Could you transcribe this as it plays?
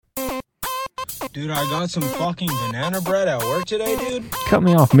Dude, I got some fucking banana bread at work today, dude. Cut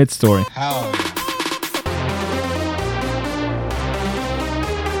me off mid-story. Hell yeah.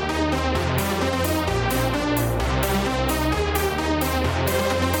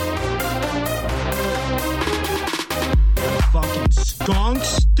 Fucking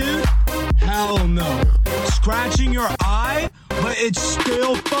skunks, dude? Hell no. Scratching your eye, but it's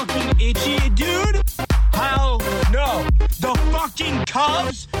still fucking itchy, dude? Hell no. The fucking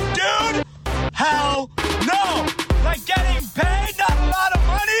Cubs, dude? Hell no. Like getting paid not a lot of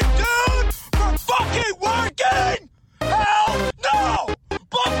money, dude, for fucking working? Hell no.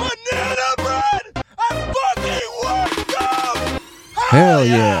 But banana bread, I fucking work, dude. Hell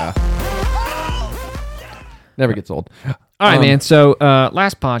yeah. Never gets old. All right, man. So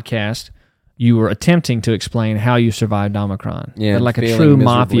last podcast, you were attempting to explain how you survived Omicron. Yeah, But like a failing true miserably.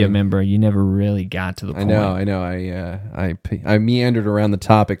 mafia member, you never really got to the point. I know. I meandered around the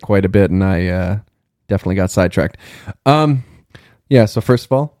topic quite a bit, and I definitely got sidetracked. Yeah. So first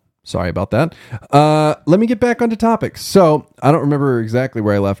of all, sorry about that. Let me get back onto topics. So I don't remember exactly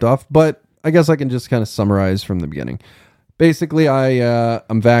where I left off, but I guess I can just kind of summarize from the beginning. Basically,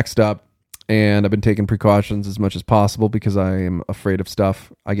 I'm vaxxed up, and I've been taking precautions as much as possible because I am afraid of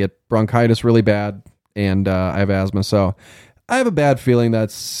stuff. I get bronchitis really bad, and I have asthma, so I have a bad feeling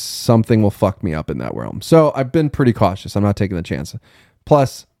that something will fuck me up in that realm. So I've been pretty cautious. I'm not taking the chance.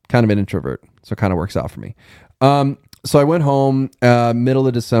 Plus, kind of an introvert, so it kind of works out for me. So I went home middle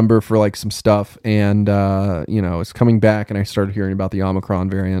of December for like some stuff, and it's coming back, and I started hearing about the Omicron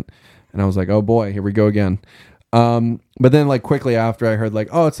variant, and I was like, oh boy, here we go again. But then like quickly after, I heard like,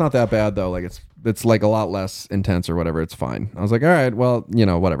 oh, it's not that bad though. Like it's like a lot less intense or whatever. It's fine. I was like, all right, well,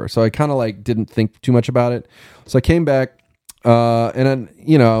 whatever. So I kind of like didn't think too much about it. So I came back, and then,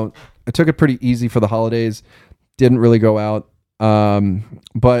 I took it pretty easy for the holidays. Didn't really go out.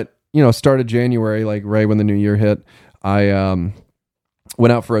 But started January, like right when the new year hit, I,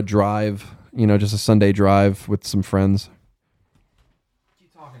 went out for a drive, just a Sunday drive with some friends.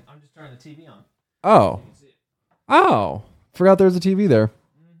 Keep talking. I'm just turning the TV on. Oh, forgot there was a TV there.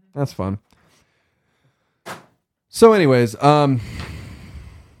 That's fun. So anyways,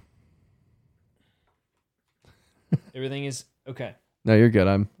 Everything is okay. no, you're good.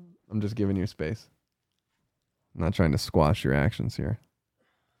 I'm just giving you space. I'm not trying to squash your actions here.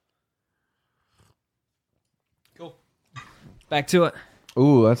 Cool. Back to it.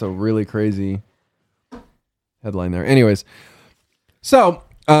 Ooh, that's a really crazy headline there. Anyways, so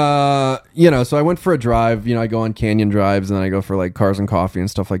so I went for a drive. I go on canyon drives, and then I go for like cars and coffee and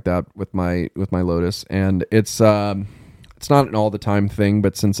stuff like that with my Lotus. And it's not an all the time thing,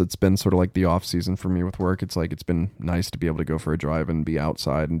 but since it's been sort of like the off season for me with work, it's like it's been nice to be able to go for a drive and be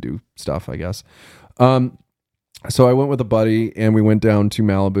outside and do stuff, I guess. So I went with a buddy, and we went down to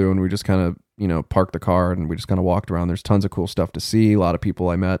Malibu, and we just kind of parked the car, and we just kind of walked around. There's tons of cool stuff to see. A lot of people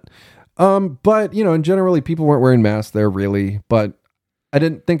I met. But and generally people weren't wearing masks there really, but I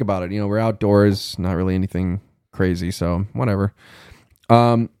didn't think about it. We're outdoors, not really anything crazy, so whatever.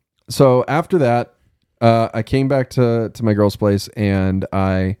 So after that, I came back to my girl's place, and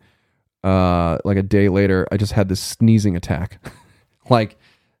I, like a day later, I just had this sneezing attack. like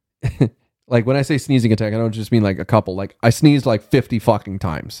when I say sneezing attack, I don't just mean like a couple. Like I sneezed like 50 fucking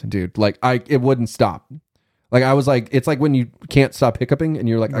times, dude. Like it wouldn't stop. Like I was like, it's like when you can't stop hiccuping, and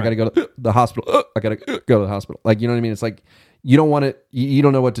you're like, right. I gotta go to the hospital. I gotta go to the hospital. Like, you know what I mean? It's like, you don't want it. You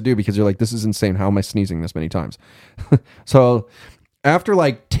don't know what to do because you're like, this is insane. How am I sneezing this many times? So after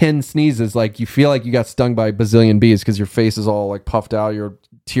like 10 sneezes, like you feel like you got stung by a bazillion bees because your face is all like puffed out. You're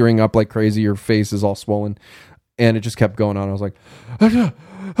tearing up like crazy. Your face is all swollen, and it just kept going on. I was like, and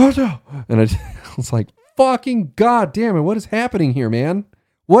I was like, fucking God damn it. What is happening here, man?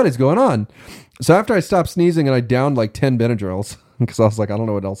 What is going on? So after I stopped sneezing and I downed like 10 Benadryls because I was like, I don't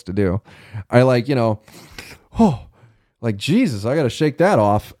know what else to do. I like, like, Jesus, I got to shake that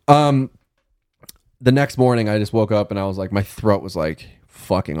off. The next morning I just woke up and I was like, my throat was like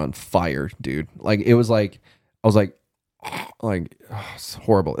fucking on fire, dude. Like it was like, I was like, it's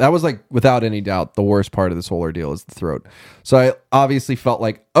horrible. That was like, without any doubt, the worst part of this whole ordeal is the throat. So I obviously felt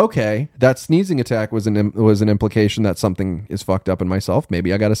like, okay, that sneezing attack was an implication that something is fucked up in myself.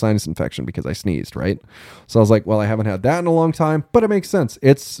 Maybe I got a sinus infection because I sneezed, right? So I was like, well, I haven't had that in a long time, but it makes sense.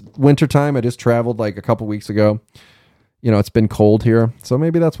 It's wintertime. I just traveled like a couple weeks ago. It's been cold here, so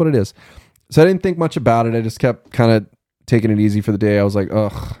maybe that's what it is. So I didn't think much about it. I just kept kind of taking it easy for the day. I was like,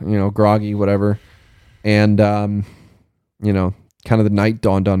 ugh, groggy, whatever. And, kind of the night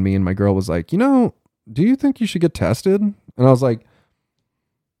dawned on me, and my girl was like, do you think you should get tested? And I was like,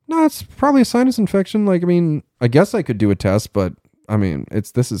 no, it's probably a sinus infection. Like, I mean, I guess I could do a test, but I mean,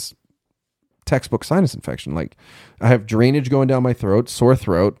 this is textbook sinus infection. Like I have drainage going down my throat, sore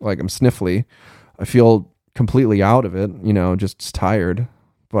throat, like I'm sniffly. I feel completely out of it, just tired.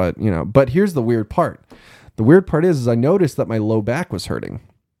 But, but here's the weird part. The weird part is I noticed that my low back was hurting.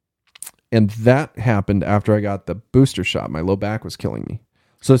 And that happened after I got the booster shot. My low back was killing me.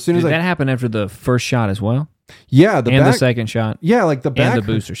 So as soon as that happened after the first shot as well? Yeah, the second shot. Yeah, like the back and the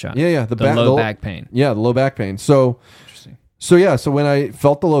booster shot. Yeah, the low back pain. Yeah, the low back pain. So interesting. So when I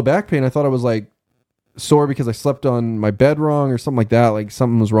felt the low back pain, I thought I was like sore because I slept on my bed wrong or something like that. Like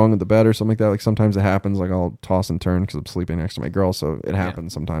something was wrong with the bed or something like that. Like sometimes it happens. Like I'll toss and turn because I'm sleeping next to my girl, so it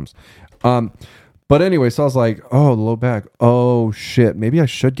happens sometimes. But anyway, so I was like, oh, the low back. Oh shit, maybe I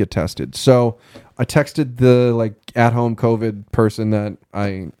should get tested. So I texted the like at-home COVID person that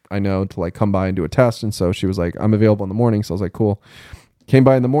I know to like come by and do a test. And so she was like, I'm available in the morning. So I was like, cool. Came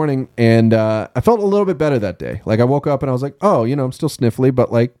by in the morning and I felt a little bit better that day. Like I woke up and I was like, oh, I'm still sniffly,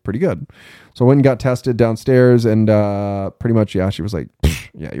 but like pretty good. So I went and got tested downstairs and pretty much, yeah, she was like,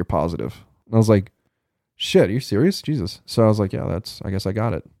 yeah, you're positive. And I was like, shit, are you serious? Jesus. So I was like, yeah, I guess I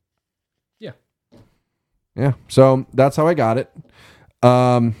got it. Yeah. So that's how I got it.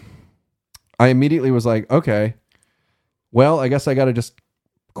 I immediately was like, okay, well, I guess I got to just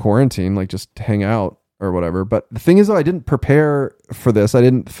quarantine, like just hang out or whatever. But the thing is, though, I didn't prepare for this. I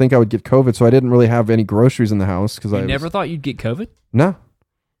didn't think I would get COVID, so I didn't really have any groceries in the house because I never thought you'd get COVID. No,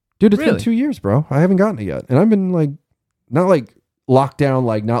 dude, it's really? been 2 years, bro. I haven't gotten it yet, and I've been like, not like locked down,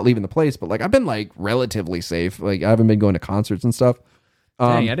 like not leaving the place, but like I've been like relatively safe. Like I haven't been going to concerts and stuff.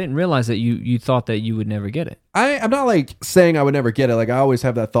 Dang, I didn't realize that you thought that you would never get it. I'm not like saying I would never get it. Like I always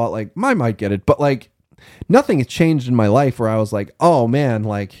have that thought, like I might get it, but like nothing has changed in my life where I was like, oh man,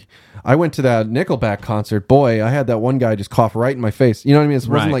 like I went to that Nickelback concert. Boy, I had that one guy just cough right in my face. You know what I mean? It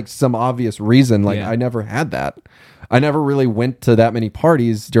wasn't like some obvious reason. Like I never had that. I never really went to that many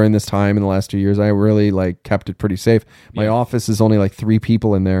parties during this time in the last 2 years. I really like kept it pretty safe. My office is only like 3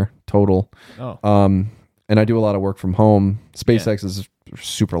 people in there total. Oh. And I do a lot of work from home. SpaceX is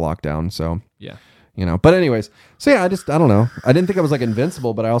super locked down. So, yeah. But anyways, so yeah, I don't know. I didn't think I was like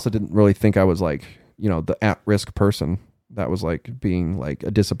invincible, but I also didn't really think I was like, the at-risk person that was like being like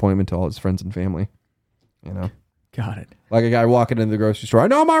a disappointment to all his friends and family, Got it. Like a guy walking into the grocery store, I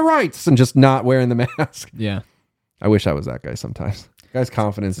know my rights, and just not wearing the mask. Yeah. I wish I was that guy sometimes. The guy's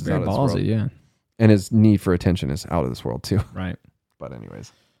confidence is out of this world. Yeah. And his need for attention is out of this world too. Right. But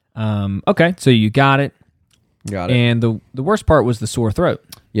anyways. Okay, so you got it. Got it. And the worst part was the sore throat.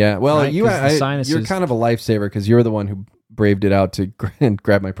 Yeah. Well, right? you're kind of a lifesaver because you're the one who braved it out to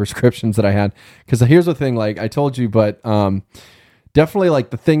grab my prescriptions that I had. Because here's the thing, like I told you, but definitely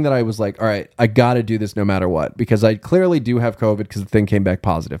like the thing that I was like, all right, I got to do this no matter what, because I clearly do have COVID because the thing came back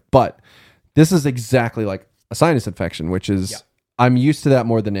positive. But this is exactly like a sinus infection, which is I'm used to that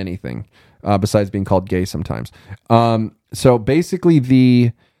more than anything, besides being called gay sometimes. So basically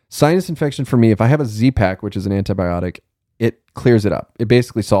the sinus infection for me, if I have a Z-Pak, which is an antibiotic, it clears it up. It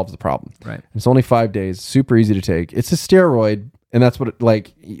basically solves the problem. Right. It's only 5 days, super easy to take. It's a steroid, and that's what it,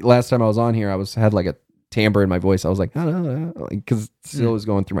 like last time I was on here, I had like a timbre in my voice. I was like, because it still was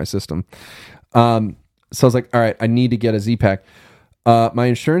going through my system. So I was like, all right, I need to get a Z-Pak. My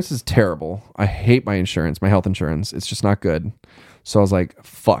insurance is terrible. I hate my insurance, my health insurance. It's just not good. So I was like,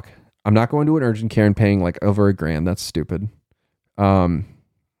 fuck, I'm not going to an urgent care and paying like over $1,000. That's stupid.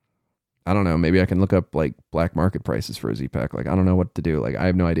 I don't know. Maybe I can look up like black market prices for a Z-Pak. Like, I don't know what to do. Like, I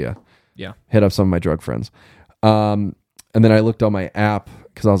have no idea. Yeah. Hit up some of my drug friends. And then I looked on my app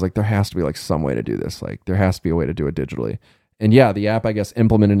because I was like, there has to be like some way to do this. Like, there has to be a way to do it digitally. And yeah, the app, I guess,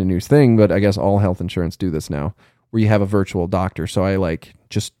 implemented a new thing, but I guess all health insurance do this now where you have a virtual doctor. So I like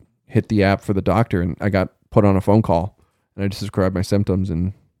just hit the app for the doctor and I got put on a phone call and I just described my symptoms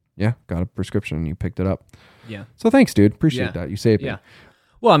and got a prescription and you picked it up. Yeah. So thanks, dude. Appreciate that. You saved me.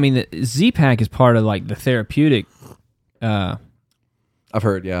 Well, I mean, the Z-Pak is part of like the therapeutic. I've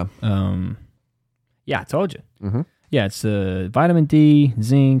heard, yeah. Yeah, I told you. Mm-hmm. Yeah, it's vitamin D,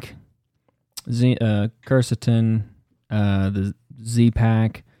 zinc, quercetin, the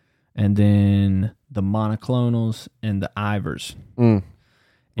Z-Pak, and then the monoclonals and the Ivers. Right.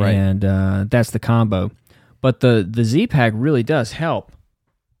 And that's the combo. But the Z-Pak really does help.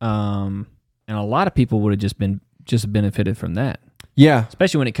 And a lot of people would have just benefited from that. Yeah.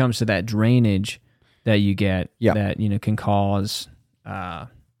 Especially when it comes to that drainage that you get that, can cause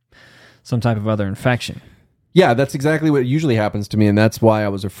some type of other infection. Yeah, that's exactly what usually happens to me. And that's why I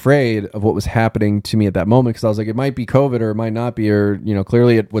was afraid of what was happening to me at that moment. Because I was like, it might be COVID or it might not be. Or,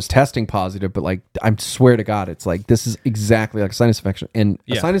 clearly it was testing positive. But like, I swear to God, it's like, this is exactly like a sinus infection. And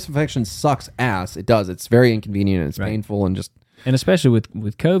a sinus infection sucks ass. It does. It's very inconvenient and it's painful and just And especially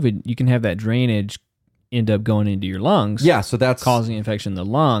with COVID, you can have that drainage end up going into your lungs. Yeah, so that's causing infection in the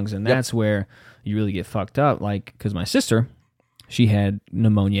lungs, and that's where you really get fucked up. Like, because my sister, she had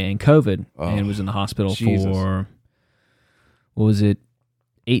pneumonia and COVID and was in the hospital for, what was it,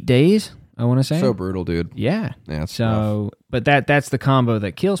 8 days, I want to say? so brutal, dude. Yeah. That's so, rough. but that's the combo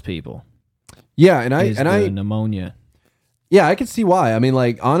that kills people. Yeah, and I I pneumonia. Yeah, I can see why. I mean,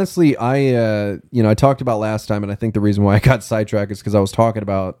 like, honestly, I talked about last time, and I think the reason why I got sidetracked is because I was talking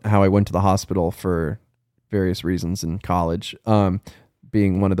about how I went to the hospital for various reasons in college,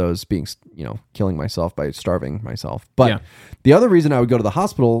 being one of those, killing myself by starving myself. But the other reason I would go to the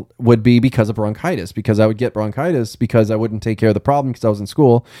hospital would be because of bronchitis, because I would get bronchitis because I wouldn't take care of the problem because I was in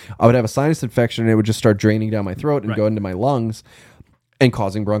school. I would have a sinus infection, and it would just start draining down my throat and go into my lungs and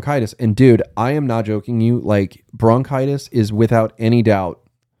causing bronchitis. And dude, I am not joking you. Like, bronchitis is without any doubt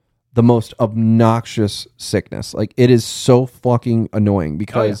the most obnoxious sickness. Like, it is so fucking annoying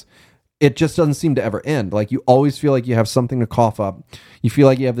because it just doesn't seem to ever end. Like, you always feel like you have something to cough up. You feel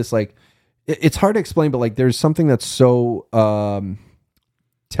like you have this, like, it's hard to explain, but like, there's something that's so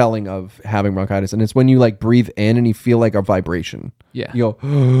telling of having bronchitis, and it's when you like breathe in and you feel like a vibration. Yeah, you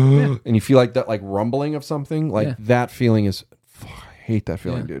go and you feel like that, like rumbling of something. Like that feeling is. I hate that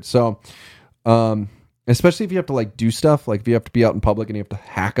feeling, dude. So, especially if you have to like do stuff, like if you have to be out in public and you have to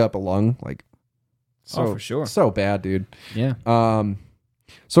hack up a lung, like, for sure, so bad, dude. Yeah.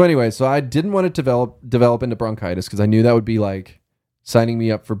 So anyway, so I didn't want it to develop into bronchitis because I knew that would be like signing me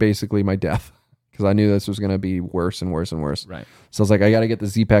up for basically my death, because I knew this was going to be worse and worse and worse. Right. So I was like, I got to get the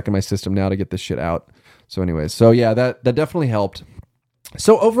Z-Pack in my system now to get this shit out. So anyways, so yeah, that definitely helped.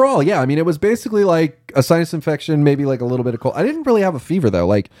 So overall, yeah, I mean, it was basically like a sinus infection, maybe like a little bit of cold. I didn't really have a fever though.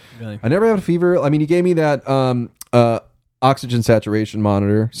 Like, I never had a fever. I mean, he gave me that oxygen saturation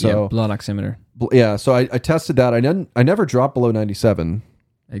monitor. So blood oximeter. Yeah, so I tested that. I never dropped below 97.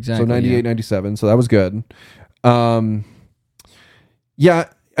 Exactly. So 98, 97. So that was good. Yeah,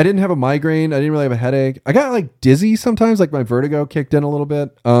 I didn't have a migraine. I didn't really have a headache. I got like dizzy sometimes, like my vertigo kicked in a little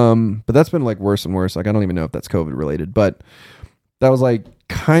bit. But that's been like worse and worse. Like, I don't even know if that's COVID related, but that was like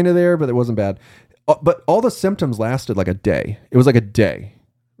kind of there, but it wasn't bad. But all the symptoms lasted like a day. It was like a day,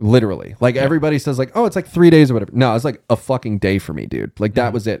 literally. Like everybody says like, oh, it's like 3 days or whatever. No, it's like a fucking day for me, dude. Like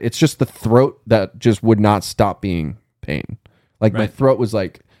that was it. It's just the throat that just would not stop being pain. Like my throat was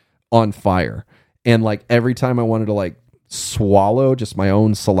like on fire. And like every time I wanted to like swallow just my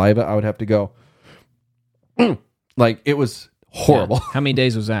own saliva, I would have to go like, it was horrible. How many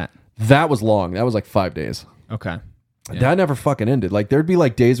days was that? That was long. That was like 5 days. Okay. Yeah. That never fucking ended. Like, there'd be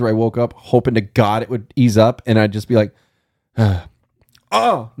like days where I woke up hoping to God it would ease up, and I'd just be like,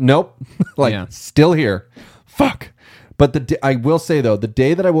 oh, nope. Like, still here. Fuck. But I will say though, the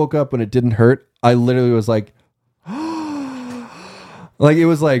day that I woke up when it didn't hurt, I literally was like, like, it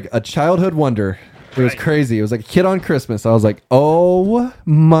was like a childhood wonder. It was crazy. It was like a kid on Christmas. I was like, oh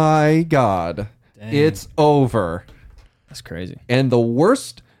my God, it's over. That's crazy. And the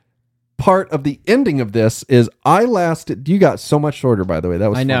worst part of the ending of this is I lasted. You got so much shorter, by the way. That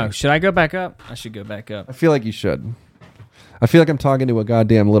was. I know. funny. Should I go back up? I should go back up. I feel like you should. I feel like I'm talking to a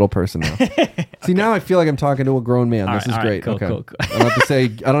goddamn little person now. See, now I feel like I'm talking to a grown man. This is great. Cool, okay. cool. I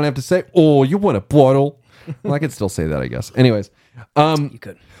don't have to say. Oh, you want a bottle? Well, I could still say that, I guess. Anyways, you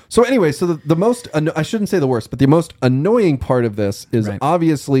could. So anyway, so the most, I shouldn't say the worst, but the most annoying part of this is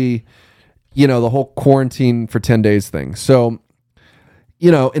obviously, the whole quarantine for 10 days thing. So,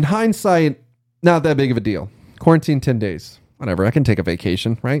 in hindsight, not that big of a deal. Quarantine 10 days, whatever. I can take a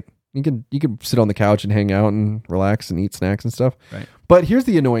vacation, right? You can sit on the couch and hang out and relax and eat snacks and stuff. Right. But here's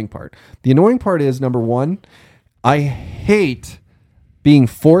the annoying part. The annoying part is, number one, I hate being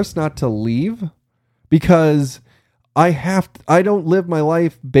forced not to leave because I don't live my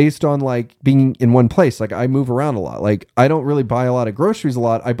life based on like being in one place. Like, I move around a lot. Like, I don't really buy a lot of groceries a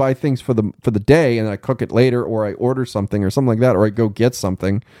lot. I buy things for the day and I cook it later, or I order something or something like that, or I go get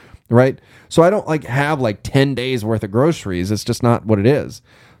something. Right. So I don't like have like 10 days worth of groceries. It's just not what it is.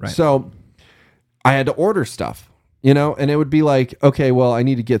 Right. So I had to order stuff, and it would be like, okay, well, I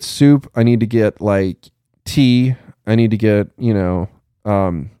need to get soup. I need to get like tea. I need to get,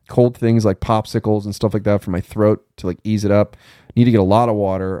 cold things like popsicles and stuff like that for my throat to like ease it up. I need to get a lot of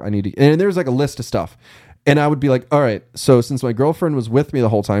water. And there's like a list of stuff. And I would be like, all right, so since my girlfriend was with me the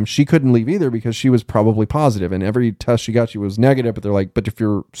whole time, she couldn't leave either because she was probably positive. And every test she got, she was negative. But they're like, but if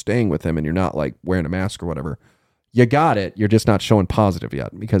you're staying with him and you're not like wearing a mask or whatever, you got it. You're just not showing positive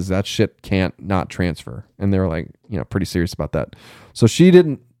yet because that shit can't not transfer. And they were like, pretty serious about that. So she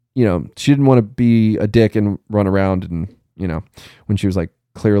didn't want to be a dick and run around and, when she was like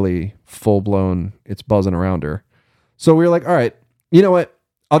clearly full blown, it's buzzing around her. So we were like, all right, you know what?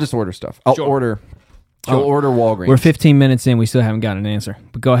 I'll just order stuff. I'll order Walgreens. We're 15 minutes in. We still haven't got an answer.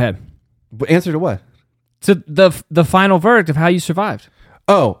 But go ahead. Answer to what? To the final verdict of how you survived.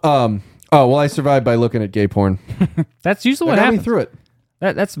 Oh, well, I survived by looking at gay porn. That's usually what got happens. me through it.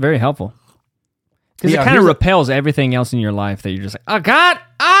 That's very helpful. Because Yeah, it kind of repels everything else in your life that you're just like, oh God.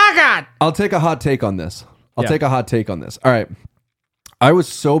 I'll take a hot take on this. All right. I was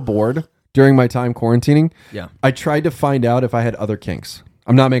so bored during my time quarantining. Yeah. I tried to find out if I had other kinks.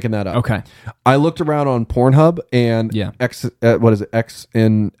 I'm not making that up. Okay. I looked around on Pornhub and X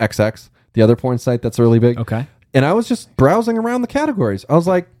in XX, the other porn site that's really big. Okay. And I was just browsing around the categories. I was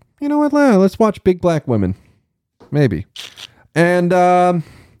like, you know what? Let's watch big black women. Maybe. And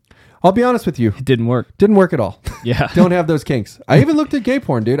I'll be honest with you. It didn't work. Didn't work at all. Yeah. Don't have those kinks. I even looked at gay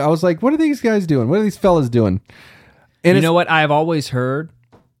porn, dude. I was like, what are these guys doing? What are these fellas doing? And you know what? I've always heard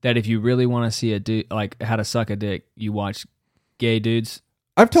that if you really want to see a dude, like how to suck a dick, you watch gay dudes.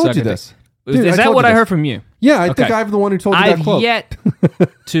 I've told you this. Dude, is that what I heard from you? Yeah, I think I'm the one who told you that quote. I've yet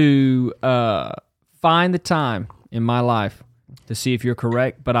to find the time in my life to see if you're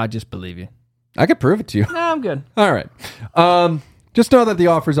correct, but I just believe you. I could prove it to you. No, I'm good. All right. Just know that the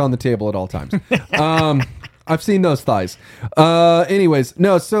offer's on the table at all times. I've seen those thighs. Anyways,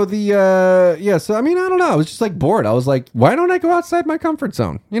 no, so so I mean, I don't know. I was just like bored. I was like, why don't I go outside my comfort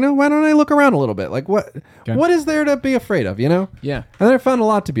zone? You know, why don't I look around a little bit? Like what is there to be afraid of, you know? Yeah. And then I found a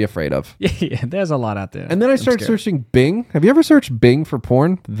lot to be afraid of. Yeah, there's a lot out there. And then I started searching Bing. Have you ever searched Bing for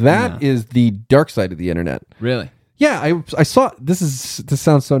porn? That is the dark side of the internet. Really? Yeah, I saw this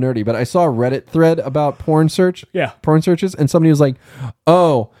sounds so nerdy, but I saw a Reddit thread about porn searches, and somebody was like,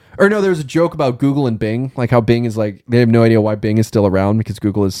 there was a joke about Google and Bing, like how Bing is like, they have no idea why Bing is still around because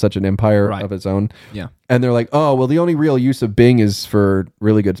Google is such an empire of its own. Yeah. And they're like, oh, well, the only real use of Bing is for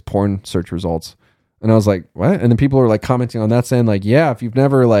really good porn search results. And I was like, what? And then people were like commenting on that saying like, yeah, if you've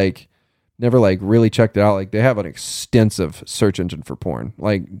never really checked it out, like they have an extensive search engine for porn,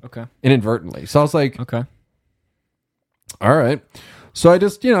 like inadvertently. So I was like, okay. All right. So I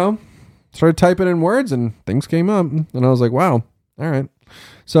just, started typing in words and things came up and I was like, wow. All right.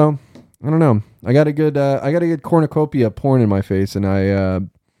 So I don't know. I got a good cornucopia of porn in my face and I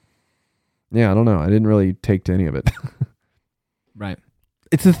don't know. I didn't really take to any of it. Right.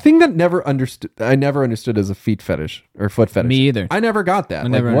 It's a thing that I never understood as a feet fetish or foot fetish. Me either. I never got that. I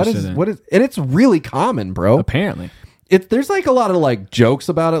never understood that. What is, and it's really common, bro. Apparently. There's like a lot of like jokes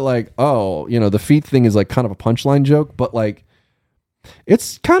about it, like, oh, the feet thing is like kind of a punchline joke, but like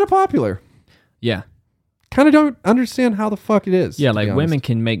it's kind of popular. Yeah. Kind of don't understand how the fuck it is. Yeah, like women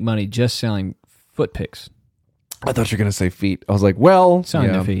can make money just selling foot pics. I thought you were gonna say feet. I was like, well,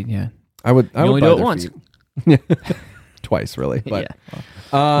 selling their feet, yeah. I would only buy do it their once. Twice, really. But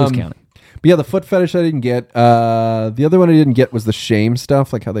who's counting? But yeah, the foot fetish I didn't get. The other one I didn't get was the shame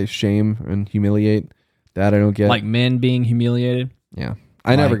stuff, like how they shame and humiliate. That I don't get. Like men being humiliated? Yeah.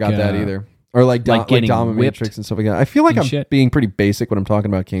 I never got that either. Or like dominatrix and stuff like that. I feel like I'm being pretty basic when I'm talking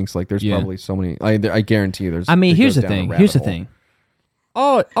about kinks. Like there's probably so many. I guarantee you there's. I mean, here's the thing.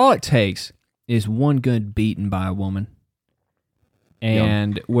 All it takes is one good beating by a woman.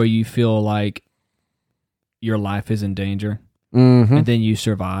 And where you feel like your life is in danger. Mm-hmm. And then you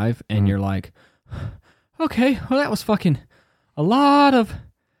survive and you're like, okay, well that was fucking a lot of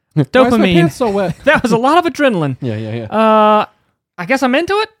dopamine. Why is my pants so wet? That was a lot of adrenaline. Yeah. I guess I'm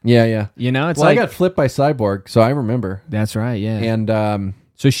into it. Yeah. It's like I got flipped by Cyborg, so I remember. That's right. Yeah. And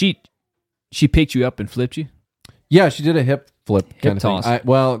so she picked you up and flipped you. Yeah, she did a hip flip kind of toss. thing.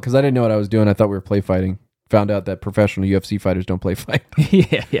 Because I didn't know what I was doing. I thought we were play fighting. Found out that professional UFC fighters don't play fight.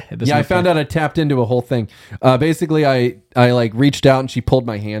 Yeah. I found out I tapped into a whole thing. Basically, I like reached out and she pulled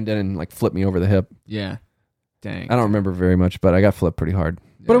my hand in and like flipped me over the hip. Yeah. Dang. I don't remember very much, but I got flipped pretty hard.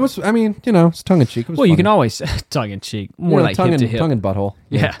 Yeah. But it was, I mean, it's tongue in cheek. Well, you can always tongue in cheek, more like tongue hip to hip, tongue and butthole.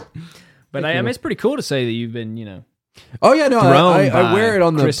 Yeah. But I mean, it's pretty cool to say that you've been, Oh yeah, no, I wear it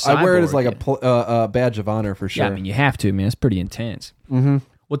on the. Chris I wear it as Cyborg, like a badge of honor for sure. Yeah, I mean, you have to, man. It's pretty intense. Mm-hmm.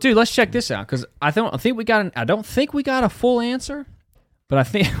 Well, dude, let's check this out because I don't think we got a full answer, but I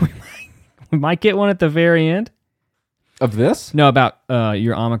think we might get one at the very end of this. No, about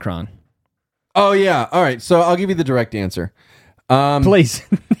your Omicron. Oh yeah, all right. So I'll give you the direct answer. Please.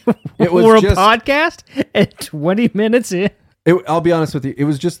 It was We're just, a podcast at 20 minutes in. I'll be honest with you. It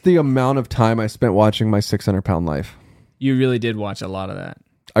was just the amount of time I spent watching My 600-Pound Life. You really did watch a lot of that.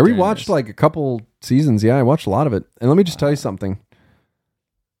 I rewatched like a couple seasons. Yeah, I watched a lot of it. And let me just tell you something.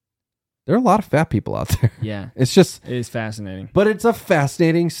 There are a lot of fat people out there. Yeah. It is fascinating. But it's a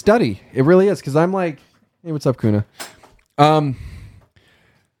fascinating study. It really is. Because I'm like, hey, what's up, Kuna?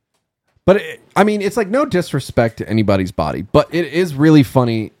 But But I mean, it's like no disrespect to anybody's body, but it is really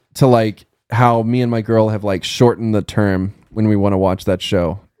funny to like how me and my girl have like shortened the term when we want to watch that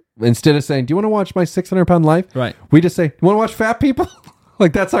show. Instead of saying, "Do you want to watch my 600-pound life?" Right. We just say, "You want to watch fat people?"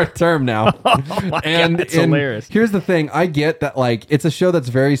 Like that's our term now. God, that's hilarious. Here's the thing: I get that like it's a show that's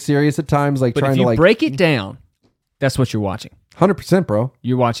very serious at times, like but trying if you to like break it down, that's what you're watching. 100%, bro.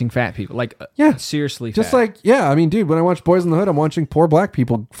 You're watching fat people, like seriously. Just fat. like I mean, dude, when I watch Boys in the Hood, I'm watching poor black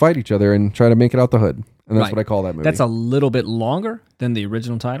people fight each other and try to make it out the hood, and that's what I call that movie. That's a little bit longer than the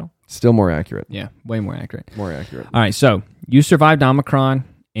original title. Still more accurate. Yeah, way more accurate. More accurate. All right, so you survived Omicron,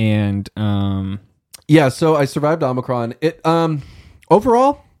 and yeah, so I survived Omicron. It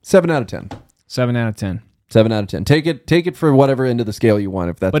overall 7 out of 10. 7 out of 10. 7 out of 10. Take it for whatever end of the scale you want.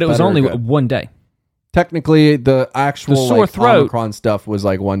 If that's but it was better or only good. one day. Technically, the actual sore throat Omicron stuff was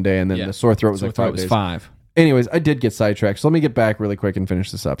like one day, and then the sore throat was like 5 days. 5. Anyways, I did get sidetracked, so let me get back really quick and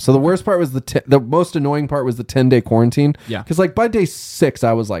finish this up. So the worst part was the most annoying part was the 10-day quarantine. Yeah. Because like by day 6,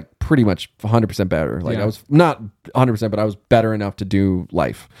 I was like pretty much 100% better. Like I was not 100%, but I was better enough to do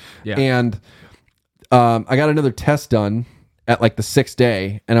life. Yeah. And I got another test done at like the 6th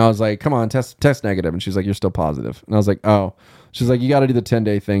day, and I was like, "Come on, test negative." And she's like, "You're still positive." And I was like, "Oh." She's like, "You got to do the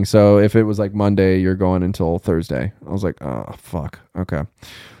 10-day thing. So if it was like Monday, you're going until Thursday." I was like, "Oh, fuck. Okay."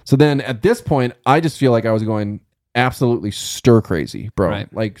 So then at this point, I just feel like I was going absolutely stir crazy, bro.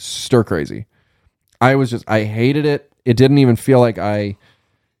 Right. Like stir crazy. I hated it. It didn't even feel like it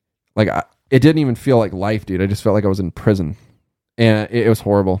didn't even feel like life, dude. I just felt like I was in prison, and it was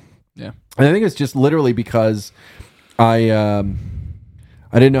horrible. Yeah. And I think it's just literally because I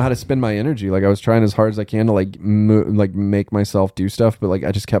didn't know how to spend my energy. Like I was trying as hard as I can to like make myself do stuff, but like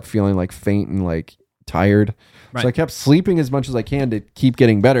I just kept feeling like faint and like tired. Right. So I kept sleeping as much as I can to keep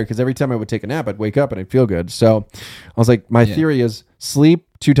getting better, because every time I would take a nap, I'd wake up and I'd feel good. So I was like, my theory is sleep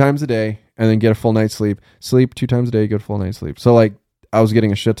 2 times a day and then get a full night's sleep. Sleep 2 times a day, get a full night's sleep. So like I was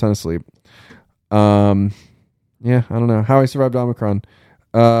getting a shit ton of sleep. Yeah, I don't know how I survived Omicron.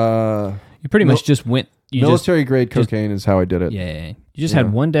 You pretty much just went. Military grade cocaine is how I did it. Yeah. You just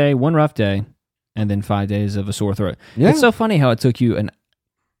had one day, one rough day, and then 5 days of a sore throat. Yeah. It's so funny how it took you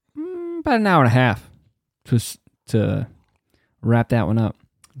about an hour and a half to wrap that one up.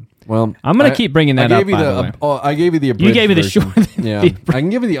 Well, I'm going to keep bringing that up, by the way. I gave you the abridged You gave me the version. short. Yeah. I can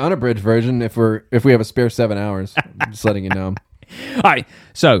give you the unabridged version if we have a spare 7 hours. I'm just letting you know. All right.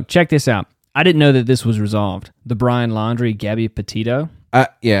 So check this out. I didn't know that this was resolved. The Brian Laundrie, Gabby Petito.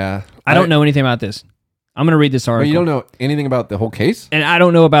 Yeah. I don't know anything about this. I'm going to read this article. But you don't know anything about the whole case? And I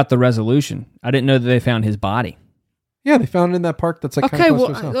don't know about the resolution. I didn't know that they found his body. Yeah, they found it in that park that's like kind of close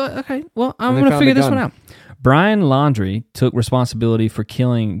to his house. Okay, well, I'm going to figure this one out. Brian Laundrie took responsibility for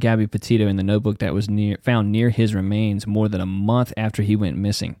killing Gabby Petito in the notebook that was found near his remains more than a month after he went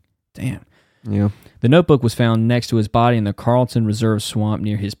missing. Damn. Yeah. The notebook was found next to his body in the Carlton Reserve Swamp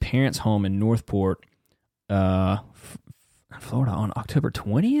near his parents' home in Northport, Florida on October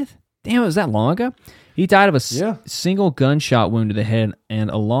 20th? Damn, it was that long ago? He died of a single gunshot wound to the head, and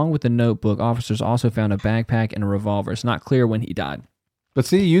along with the notebook, officers also found a backpack and a revolver. It's not clear when he died. But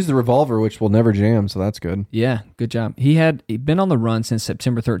see, he used the revolver, which will never jam, so that's good. Yeah, good job. He'd been on the run since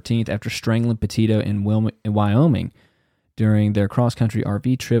September 13th after strangling Petito in Wyoming during their cross-country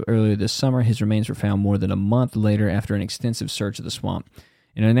RV trip earlier this summer. His remains were found more than a month later after an extensive search of the swamp.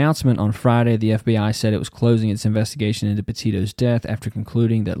 In an announcement on Friday, the FBI said it was closing its investigation into Petito's death after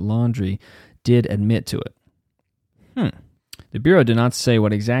concluding that Laundrie did admit to it. The Bureau did not say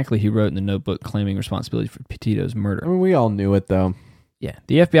what exactly he wrote in the notebook claiming responsibility for Petito's murder. I mean, we all knew it, though. Yeah.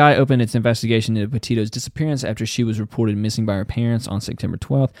 The FBI opened its investigation into Petito's disappearance after she was reported missing by her parents on September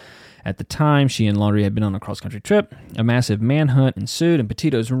 12th. At the time, she and Laundrie had been on a cross-country trip. A massive manhunt ensued, and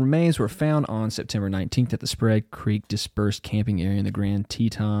Petito's remains were found on September 19th at the Spread Creek dispersed camping area in the Grand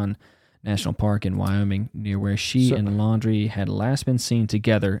Teton National Park in Wyoming, near where she and Laundrie had last been seen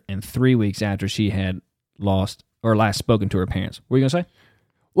together, and 3 weeks after she had last spoken to her parents. What were you going to say?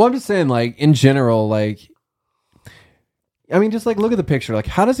 Well, I'm just saying, like, in general, like, I mean, just like look at the picture. Like,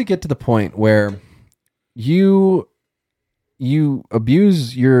 how does it get to the point where you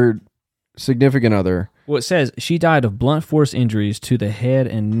abuse your significant other? Well, it says she died of blunt force injuries to the head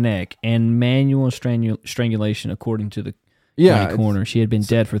and neck and manual strangulation, according to the county coroner. She had been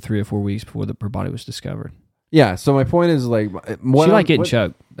dead for 3 or 4 weeks before her body was discovered. Yeah. So my point is, like, she getting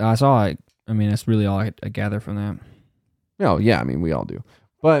choked. I mean, that's really all I gather from that. Oh yeah, I mean, we all do.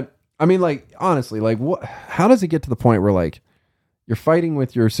 But I mean, like, honestly, like, how does it get to the point where, like, you're fighting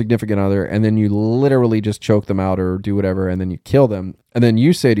with your significant other and then you literally just choke them out or do whatever and then you kill them and then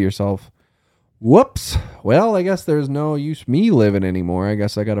you say to yourself, Whoops. Well, I guess there's no use me living anymore. I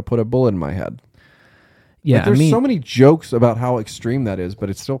guess I got to put a bullet in my head. Yeah, like, there's so many jokes about how extreme that is, but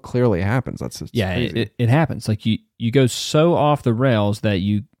it still clearly happens. That's just crazy. It happens. Like you go so off the rails that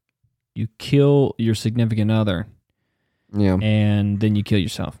you kill your significant other. Yeah. And then you kill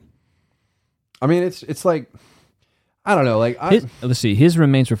yourself. I mean, it's like, I don't know. Like, let's see. His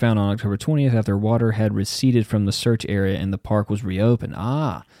remains were found on October 20th after water had receded from the search area and the park was reopened.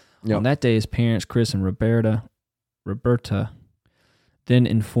 Yep. On that day, his parents, Chris and Roberta, then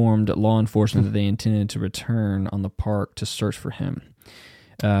informed law enforcement that they intended to return on the park to search for him.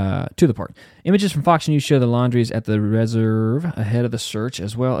 To the park. Images from Fox News show the laundries at the reserve ahead of the search,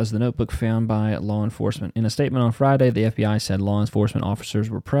 as well as the notebook found by law enforcement. In a statement on Friday, the FBI said law enforcement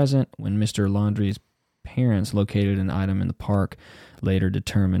officers were present when Mr. Laundrie's parents located an item in the park, later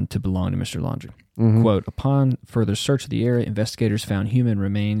determined to belong to Mr. Laundrie. Mm-hmm. Quote, upon further search of the area, investigators found human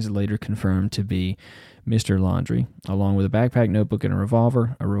remains, later confirmed to be Mr. Laundrie, along with a backpack, notebook, and a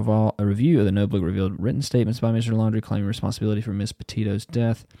revolver. A review of the notebook revealed written statements by Mr. Laundrie claiming responsibility for Miss Petito's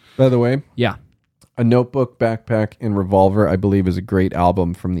death. By the way, yeah, A Notebook, Backpack, and Revolver, I believe, is a great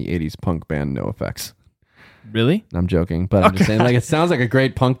album from the 80s punk band NoFX. Really? I'm joking, but I'm just saying, like, it sounds like a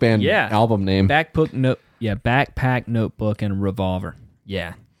great punk band album name. Backpack, notebook, and revolver.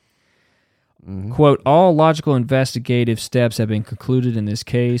 Yeah. Mm-hmm. Quote, all logical investigative steps have been concluded in this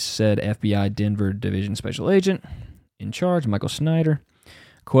case, said FBI Denver Division Special Agent in charge, Michael Snyder.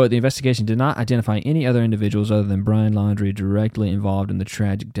 Quote, the investigation did not identify any other individuals other than Brian Laundrie directly involved in the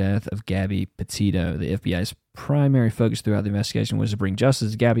tragic death of Gabby Petito. The FBI's primary focus throughout the investigation was to bring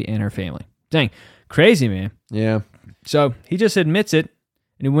justice to Gabby and her family. Dang, crazy, man. Yeah. So he just admits it,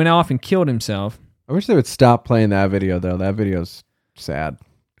 and he went off and killed himself. I wish they would stop playing that video, though. That video's sad.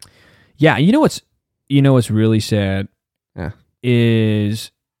 Yeah, you know what's really sad is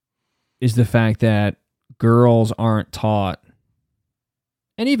the fact that girls aren't taught,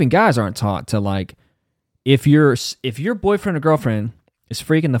 and even guys aren't taught to, like, if your boyfriend or girlfriend is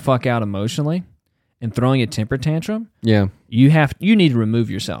freaking the fuck out emotionally and throwing a temper tantrum, yeah, you need to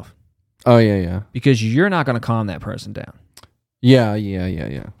remove yourself. Oh yeah. Because you're not going to calm that person down. Yeah.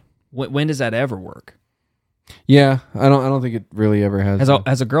 When does that ever work? Yeah, I don't think it really ever has.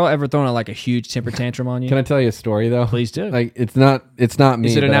 Has a girl ever thrown a huge temper tantrum on you? Can I tell you a story though? Please do. Like, it's not me.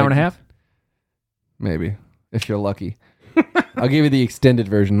 Is it an hour and a half? Maybe, if you're lucky. I'll give you the extended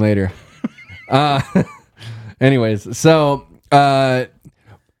version later. Anyways, so when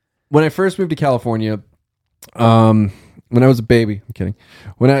I first moved to California, when I was a baby, I'm kidding.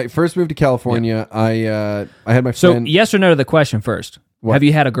 When I first moved to California, I had my friend. So yes or no to the question first. What? Have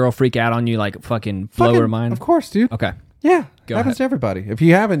you had a girl freak out on you, like blow her mind? Of course, dude. Okay. Yeah. Go happens ahead. to everybody. If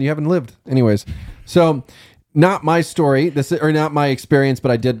you haven't lived. Anyways, so not my story, or not my experience,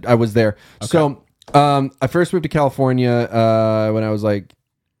 but I was there. Okay. So I first moved to California when I was like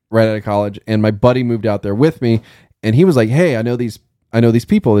right out of college, and my buddy moved out there with me, and he was like, hey, I know these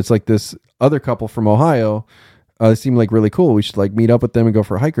people. It's like this other couple from Ohio. They seem like really cool. We should like meet up with them and go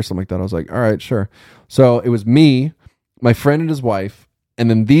for a hike or something like that. I was like, all right, sure. So it was me, my friend and his wife, and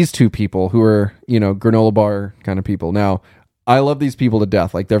then these two people who are, granola bar kind of people. Now, I love these people to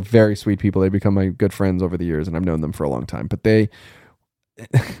death. Like, they're very sweet people. They become my good friends over the years, and I've known them for a long time. But I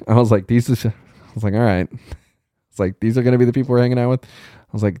was like, all right. It's like, these are going to be the people we're hanging out with.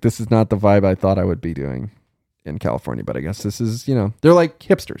 I was like, this is not the vibe I thought I would be doing in California, but I guess this is, they're like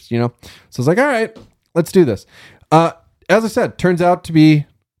hipsters, So I was like, all right, let's do this. As I said, turns out to be,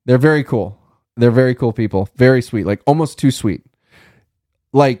 they're very cool. They're very cool people. Very sweet, like almost too sweet.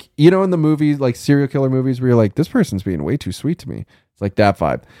 Like, in the movies, like serial killer movies where you're like, this person's being way too sweet to me. It's like that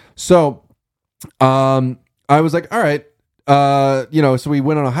vibe. So, I was like, all right, so we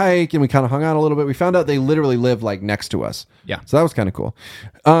went on a hike and we kind of hung out a little bit. We found out they literally live like next to us. Yeah. So that was kind of cool.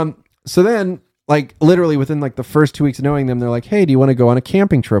 So then, like, literally within like the first 2 weeks of knowing them, they're like, hey, do you want to go on a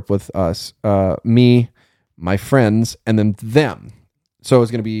camping trip with us? Me, my friends, and then them. So it was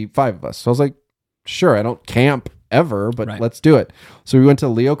going to be 5 of us. So I was like, sure, I don't camp ever, but let's do it. So we went to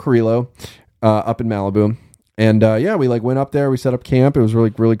Leo Carrillo up in Malibu. And we like went up there. We set up camp. It was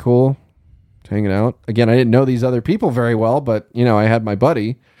really, really cool. Hanging out. Again, I didn't know these other people very well, but, I had my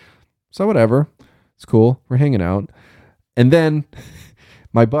buddy. So whatever. It's cool. We're hanging out. And then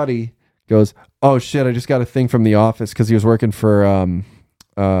my buddy goes, oh, shit, I just got a thing from the office because he was working for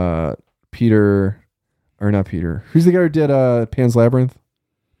Peter... Or not Peter. Who's the guy who did Pan's Labyrinth?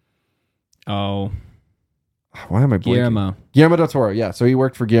 Oh. Why am I blanking? Guillermo del Toro, yeah. So he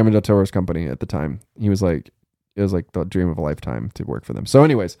worked for Guillermo del Toro's company at the time. He was like, it was like the dream of a lifetime to work for them. So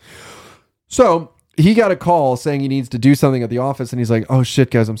anyways, he got a call saying he needs to do something at the office, and he's like, "Oh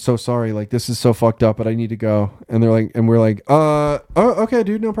shit, guys, I'm so sorry. Like, this is so fucked up, but I need to go." And they're like, and we're like, "Oh, okay,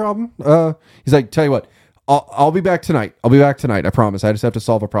 dude, no problem." He's like, "Tell you what, I'll be back tonight. I'll be back tonight. I promise. I just have to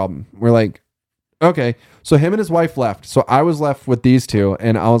solve a problem." We're like, "Okay." So him and his wife left. So I was left with these two,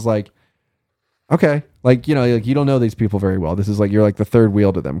 and I was like, "Okay, like, you know, like you don't know these people very well. This is like you're like the third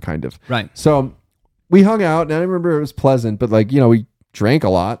wheel to them, kind of." Right. So we hung out, and I remember it was pleasant, but like, you know, we drank a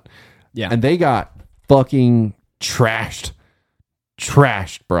lot. Yeah. And they got fucking trashed,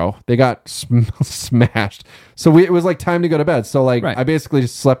 bro. They got smashed. So it was like time to go to bed. So like, I basically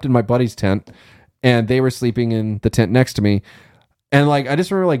just slept in my buddy's tent, and they were sleeping in the tent next to me. And like, I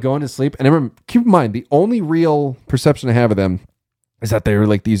just remember like going to sleep. And I remember, keep in mind, the only real perception I have of them is that they were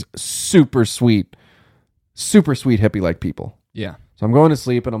like these super sweet hippie like people. Yeah. So I'm going to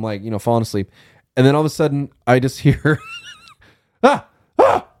sleep, and I'm like, you know, falling asleep, and then all of a sudden I just hear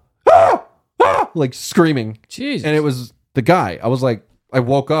like screaming. Jesus. And it was the guy. I was like, I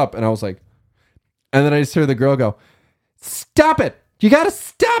woke up and I was like, and then I just heard the girl go, "Stop it. You got to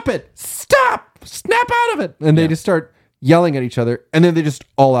stop it. Stop. Snap out of it." And they just start yelling at each other. And then they just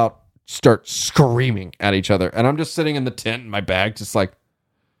all out start screaming at each other. And I'm just sitting in the tent in my bag, just like,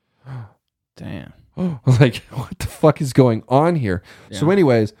 damn. Like, what the fuck is going on here? Yeah. So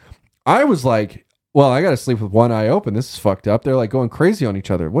anyways, I was like, well, I got to sleep with one eye open. This is fucked up. They're like going crazy on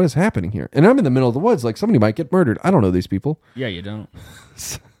each other. What is happening here? And I'm in the middle of the woods. Like, somebody might get murdered. I don't know these people. Yeah, you don't.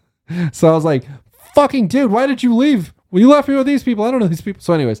 So I was like, fucking dude, why did you leave? Well, you left me with these people. I don't know these people.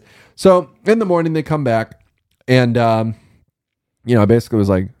 So anyways, so in the morning they come back, and, you know, I basically was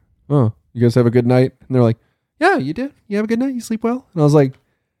like, "Oh, you guys have a good night?" And they're like, "Yeah, you did. You have a good night? You sleep well?" And I was like,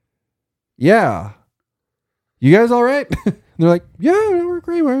 "Yeah. You guys all right?" And they're like, "Yeah, we're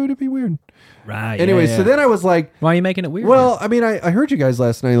great. Why would it be weird?" Right. Anyway, so then I was like, why are you making it weird? Well, I mean, I heard you guys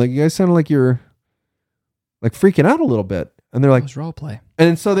last night. Like, you guys sounded like you're like freaking out a little bit. And they're like, it was role play.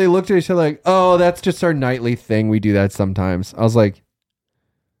 And so they looked at each other like, "Oh, that's just our nightly thing. We do that sometimes." I was like,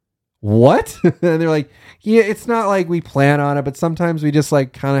 "What?" And they're like, "Yeah, it's not like we plan on it, but sometimes we just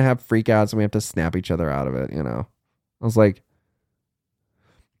like kind of have freakouts and we have to snap each other out of it, you know?" I was like,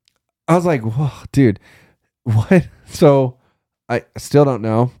 "Whoa, dude, what?" So I still don't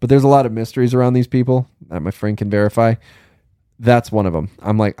know, but there's a lot of mysteries around these people that my friend can verify. That's one of them.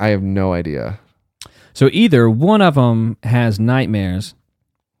 I'm like, I have no idea. So either one of them has nightmares,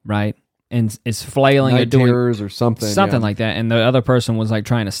 right, and is flailing Night or doing terrors or something like that, and the other person was like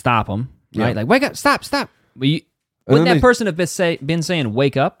trying to stop them, right? Yeah. Like, wake up, stop. Wouldn't that person have been saying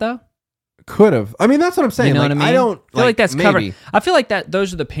wake up though? Could have. I mean, that's what I'm saying. You know like, what I mean? I don't I feel like that's maybe. covered. I feel like that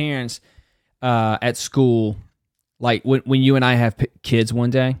those are the parents at school. Like when you and I have kids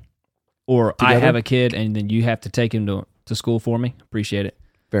one day, or together? I have a kid and then you have to take him to school for me. Appreciate it.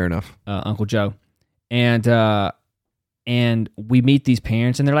 Fair enough. Uncle Joe. And we meet these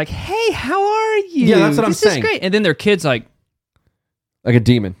parents and they're like, "Hey, how are you? Yeah, that's what I'm saying. This is great." And then their kid's like a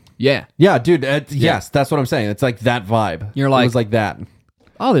demon. Yeah. Yeah, dude. Yes, that's what I'm saying. It's like that vibe. You're like, it was like that.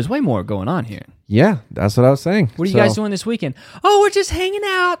 Oh, there's way more going on here. Yeah, that's what I was saying. What are you guys doing this weekend? Oh, we're just hanging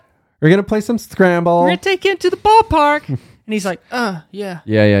out. We're going to play some Scramble. We're going to take him to the ballpark. And he's like, yeah.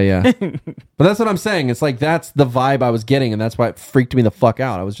 Yeah. But that's what I'm saying. It's like, that's the vibe I was getting, and that's why it freaked me the fuck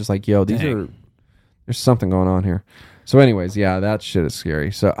out. I was just like, yo, there's something going on here. So anyways, yeah, that shit is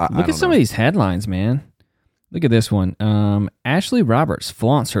scary. So Look at some of these headlines, man. Look at this one. Ashley Roberts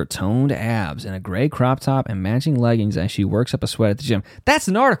flaunts her toned abs in a gray crop top and matching leggings as she works up a sweat at the gym. That's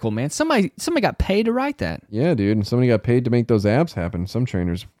an article, man. Somebody got paid to write that. Yeah, dude. And somebody got paid to make those abs happen. Some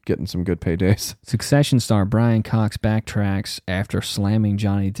trainers getting some good paydays. Succession star Brian Cox backtracks after slamming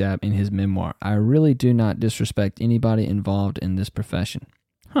Johnny Depp in his memoir. "I really do not disrespect anybody involved in this profession."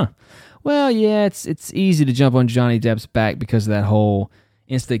 Huh. Well, yeah, it's easy to jump on Johnny Depp's back because of that whole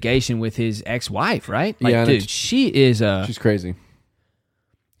instigation with his ex-wife, right? Like, yeah, dude, she's crazy.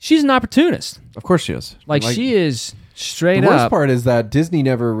 She's an opportunist. Of course she is. Like she is straight up. The worst part is that Disney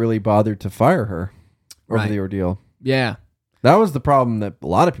never really bothered to fire her over the ordeal. Yeah. That was the problem that a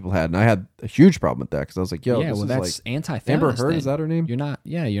lot of people had, and I had a huge problem with that because I was like, yo, yeah, this well, is that's like anti-feminist. Amber Heard, thing. is that her name?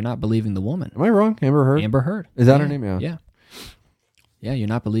 You're not believing the woman. Am I wrong? Amber Heard? Amber Heard. Is that her name? Yeah. Yeah, you're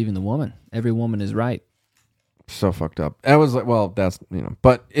not believing the woman. Every woman is right. So fucked up. I was like, well, that's,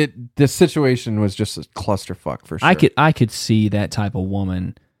 but the situation was just a clusterfuck for sure. I could see that type of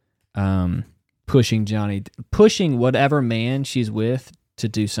woman pushing whatever man she's with to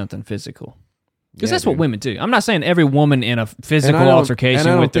do something physical. Because that's what women do. I'm not saying every woman in a physical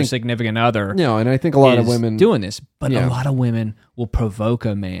altercation with their significant other. No, and I think a lot of women doing this, but a lot of women will provoke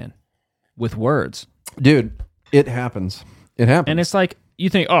a man with words. Dude, it happens. It happens. And it's like, you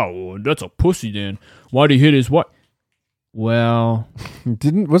think, oh, well, that's a pussy then. Why'd he hit his what? Well,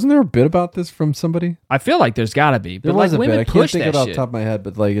 wasn't there a bit about this from somebody? I feel like there's got to be. There but was like, a women bit. I can't push think that of it off shit. the top of my head,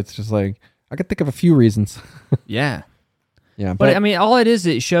 but like it's just like I could think of a few reasons. Yeah. Yeah, But I mean, all it is,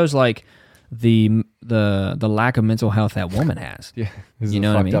 it shows like the lack of mental health that woman has. yeah, this is You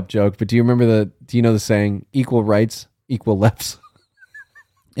know a what I fucked mean? up joke. But do you know the saying, equal rights, equal lefts?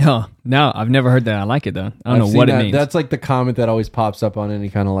 Oh, no, I've never heard that. I like it though. I don't know what it means. That's like the comment that always pops up on any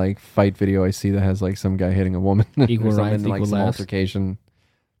kind of like fight video I see that has like some guy hitting a woman. Equal or something, rights, like equal some lefts. altercation.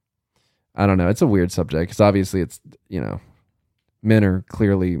 I don't know. It's a weird subject because obviously it's, men are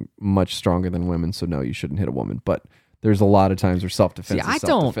clearly much stronger than women. So no, you shouldn't hit a woman. But there's a lot of times where self-defense See, is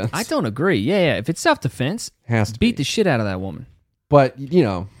self-defense. I don't agree. Yeah. If it's self-defense, Has to beat be. the shit out of that woman. But,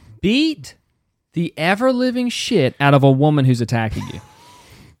 Beat the ever-living shit out of a woman who's attacking you.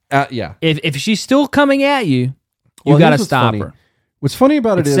 yeah. If she's still coming at you, you Well, got to here's what's stop funny. her. What's funny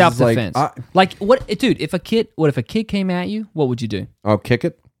about It's it is self-defense. like, What, dude? If a kid came at you, what would you do? I'll kick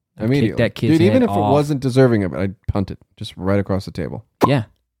it immediately. Kick that kid's Dude, even head if it off. wasn't deserving of it, I'd punt it just right across the table. Yeah.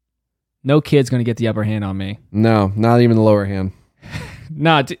 No kid's gonna get the upper hand on me. No, not even the lower hand.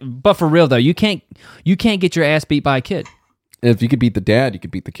 No, but for real though, you can't get your ass beat by a kid. If you could beat the dad, you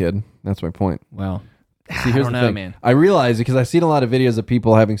could beat the kid. That's my point. Well, See, I here's don't the know, thing. man. I realize it because I've seen a lot of videos of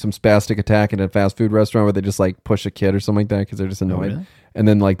people having some spastic attack in a fast food restaurant where they just like push a kid or something like that because they're just annoyed. really? And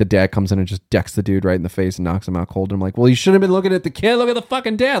then like the dad comes in and just decks the dude right in the face and knocks him out cold. And I'm like, well, you should have been looking at the kid. Look at the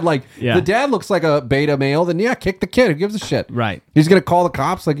fucking dad. Like, Yeah. the dad looks like a beta male. Then yeah, kick the kid. Who gives a shit? Right. He's gonna call the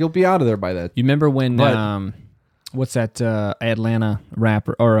cops. Like, you'll be out of there by that. You remember when But- what's that Atlanta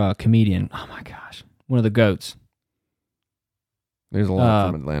rapper or comedian? Oh my gosh, one of the goats, There's a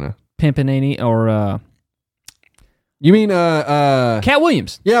lot from Atlanta. Pimpinini or You mean Cat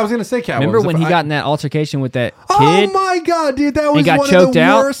Williams. Yeah, I was gonna say Cat. Remember Williams. when he I- got in that altercation with that Oh kid? my god, dude, that was got one of choked the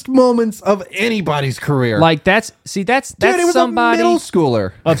out? worst moments of anybody's career. Like that's dude, he was somebody a middle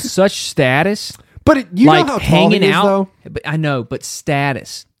schooler. of such status. But you like know how tall hanging he is, out. though? But I know, but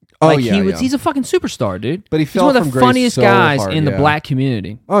status. Oh, like yeah, yeah. he's a fucking superstar, dude. But he he's fell one of from the grace funniest so guys hard, in the yeah. black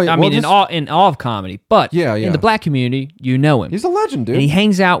community. Oh, yeah, I well, mean, in all of comedy, but Yeah, yeah. in the black community, you know him. He's a legend, dude. And he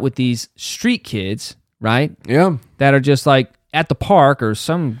hangs out with these street kids, right? Yeah. That are just like at the park or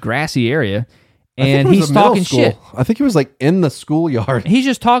some grassy area, I think and it was he's a middle talking school. shit. I think he was like in the schoolyard. He's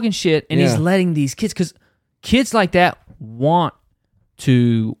just talking shit, and he's Yeah. letting these kids, because kids like that want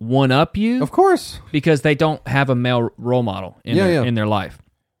to one up you, Of course. because they don't have a male role model in their life.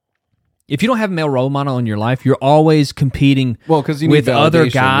 If you don't have a male role model in your life, you're always competing Well, 'cause you need with other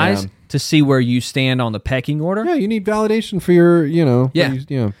validation, guys yeah. to see where you stand on the pecking order. Yeah, you need validation for your, Yeah.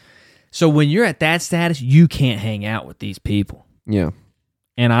 yeah. So when you're at that status, you can't hang out with these people. Yeah.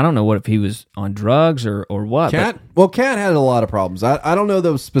 And I don't know what if he was on drugs or what. Cat had a lot of problems. I don't know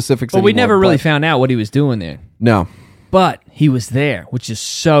those specifics. But we anymore, never really but- found out what he was doing there. No. But he was there, which is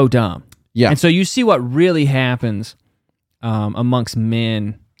so dumb. Yeah. And so you see what really happens amongst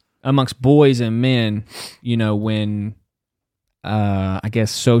men, amongst boys and men, when I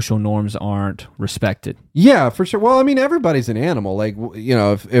guess social norms aren't respected. Yeah, for sure. Well, I mean, everybody's an animal. Like,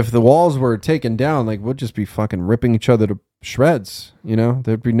 if the walls were taken down, like, we'd just be fucking ripping each other to shreds.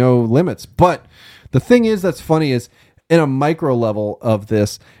 There'd be no limits. But the thing is that's funny is in a micro level of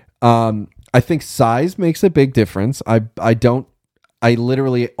this, I think size makes a big difference. I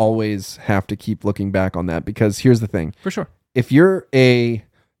literally always have to keep looking back on that because here's the thing. For sure. If you're a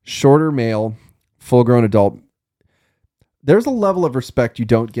shorter male, full-grown adult, there's a level of respect you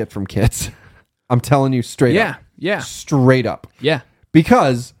don't get from kids. I'm telling you straight up. Yeah. Straight up. Yeah.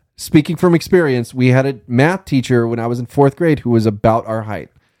 Because, speaking from experience, we had a math teacher when I was in 4th grade who was about our height.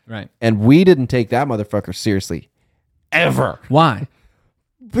 Right. And we didn't take that motherfucker seriously. Ever. Why?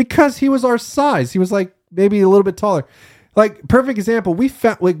 Because he was our size. He was like maybe a little bit taller. Like, perfect example,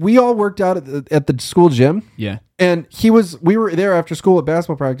 we all worked out at the school gym. Yeah. And we were there after school at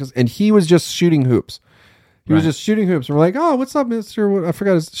basketball practice, and he was just shooting hoops. He was just shooting hoops. And we're like, oh, what's up, Mr. I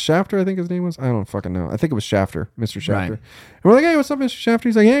forgot his Shafter, I think his name was. I don't fucking know. I think it was Shafter, Mr. Shafter. Right. And we're like, hey, what's up, Mr. Shafter?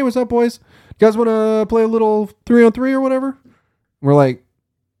 He's like, hey, what's up, boys? You guys want to play a little 3-on-3 or whatever? And we're like,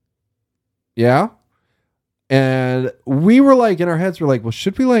 yeah. And we were like, in our heads, we're like, well,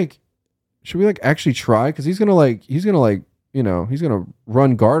 should we actually try? Because he's gonna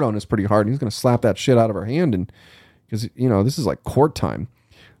run guard on us pretty hard, and he's gonna slap that shit out of our hand, and because this is like court time.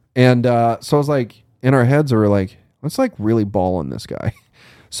 And so I was like, in our heads, we were like, let's like really ball on this guy.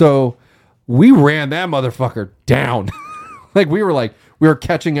 So we ran that motherfucker down. Like we were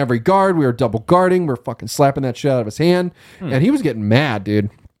catching every guard, we were double guarding, we were fucking slapping that shit out of his hand, and he was getting mad, dude.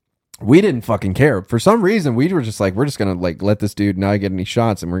 we didn't fucking care. For some reason, we were just like, we're just going to like let this dude not get any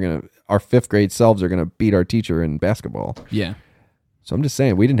shots, and our 5th grade selves are going to beat our teacher in basketball. Yeah. So I'm just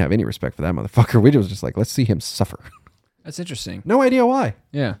saying, we didn't have any respect for that motherfucker. We was just like, let's see him suffer. That's interesting. No idea why.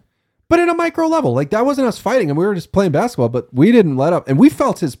 Yeah. But in a micro level, like that wasn't us fighting, and we were just playing basketball, but we didn't let up. And we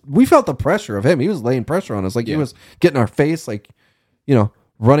felt the pressure of him. He was laying pressure on us. Like he was getting our face, like,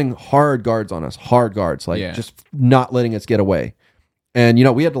 running hard guards on us, like just not letting us get away. And,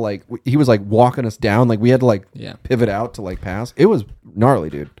 we had to like, he was like walking us down. Like we had to like pivot out to like pass. It was gnarly,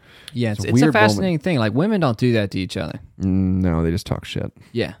 dude. Yeah. It's a fascinating thing. Like women don't do that to each other. No, they just talk shit.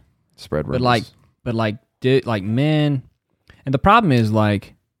 Yeah. Spread rumors. But like men, and the problem is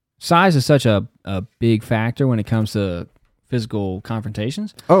like size is such a big factor when it comes to physical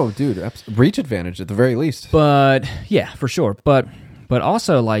confrontations. Oh, dude. Reach advantage at the very least. But yeah, for sure. But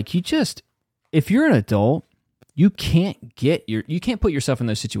also like if you're an adult, you can't put yourself in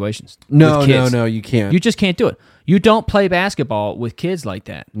those situations. No, you can't. You just can't do it. You don't play basketball with kids like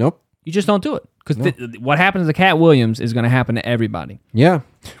that. Nope. You just don't do it. Because what happens to Cat Williams is going to happen to everybody. Yeah.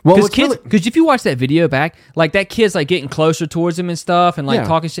 Well, because if you watch that video back, like that kid's like getting closer towards him and stuff and like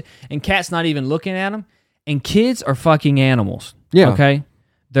talking shit, and Cat's not even looking at him, and kids are fucking animals. Yeah. Okay?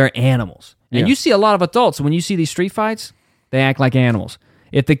 They're animals. And you see a lot of adults, when you see these street fights, they act like animals.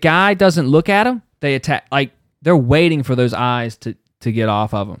 If the guy doesn't look at him, they attack. Like, they're waiting for those eyes to get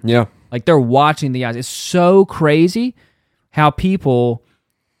off of them. Yeah. Like, they're watching the eyes. It's so crazy how people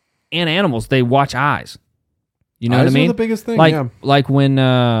and animals, they watch eyes. You know what I mean? Eyes are the biggest thing, Like when,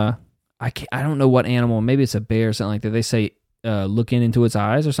 I don't know what animal, maybe it's a bear or something like that. They say, look into its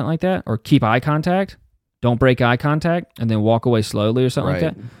eyes or something like that, or keep eye contact. Don't break eye contact, and then walk away slowly or something like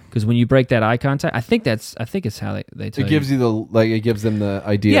that. Because when you break that eye contact, I think it's how they tell you. It gives it gives them the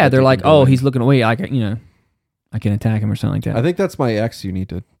idea. Yeah, they're like, oh, he's looking away. I can attack him or something like that. I think that's my ex. You need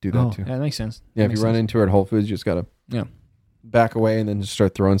to do that too. Yeah, that makes sense. Yeah, if you run into her at Whole Foods, you just gotta back away and then just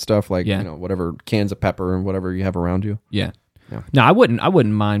start throwing stuff like whatever cans of pepper and whatever you have around you. Yeah. No, I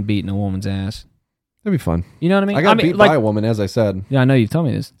wouldn't mind beating a woman's ass. That'd be fun. You know what I mean? I got beat by a woman, as I said. Yeah, I know you've told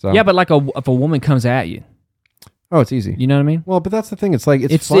me this. So. Yeah, but like if a woman comes at you. Oh, it's easy. You know what I mean? Well, but that's the thing. It's like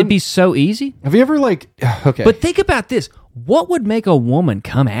it's fun. It'd be so easy. Have you ever okay? But think about this. What would make a woman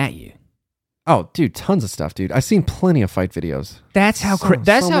come at you? Oh, dude, tons of stuff, dude. I've seen plenty of fight videos. That's how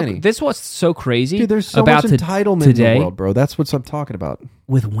many. That's what's so crazy. Dude, there's so about much entitlement today in the world, bro. That's what I'm talking about.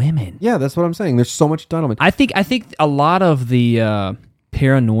 With women. Yeah, that's what I'm saying. There's so much entitlement. I think a lot of the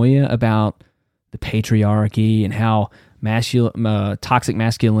paranoia about the patriarchy and how toxic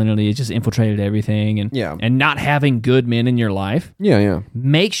masculinity has just infiltrated everything, and not having good men in your life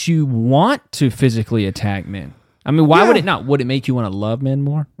makes you want to physically attack men. I mean, why would it not? Would it make you want to love men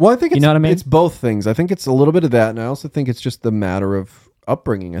more? Well, I think know what I mean? It's both things. I think it's a little bit of that, and I also think it's just the matter of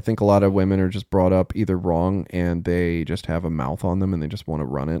upbringing. I think a lot of women are just brought up either wrong, and they just have a mouth on them, and they just want to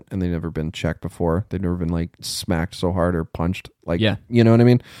run it, and they've never been checked before. They've never been like smacked so hard or punched. You know what I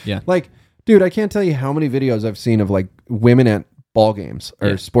mean? Yeah. Like, dude, I can't tell you how many videos I've seen of like women at ball games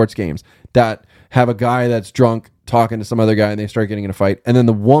or sports games that have a guy that's drunk talking to some other guy, and they start getting in a fight, and then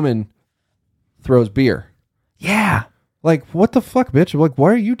the woman throws beer. Yeah. Like, what the fuck, bitch? Like,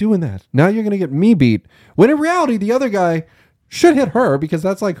 why are you doing that? Now you're going to get me beat. When in reality, the other guy should hit her because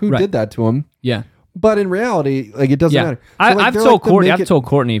that's like who did that to him. Yeah. But in reality, like, it doesn't matter. So, I've told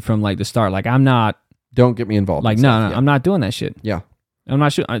Courtney from like the start, like, I'm not. Don't get me involved. Like, no, I'm not doing that shit. Yeah. I'm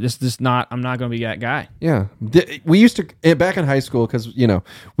not sure. I'm not going to be that guy. Yeah. We used to, back in high school, because,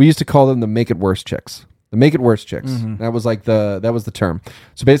 we used to call them the make it worse chicks. The make it worse chicks. Mm-hmm. That was like that was the term.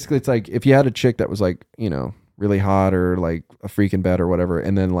 So basically, it's like if you had a chick that was like, really hot or like a freak in bed or whatever,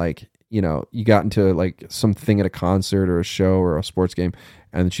 and then like you got into like something at a concert or a show or a sports game,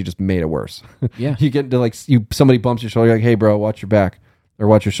 and she just made it worse. Yeah. You get into like somebody bumps your shoulder, you're like, hey bro, watch your back or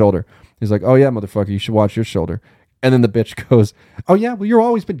watch your shoulder. He's like, oh yeah, motherfucker, you should watch your shoulder. And then the bitch goes, oh yeah, well you're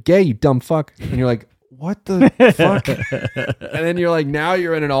always been gay, you dumb fuck. And you're like, what the fuck? And then you're like, now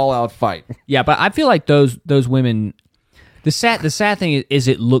you're in an all out fight. Yeah, but I feel like those women. The sad thing is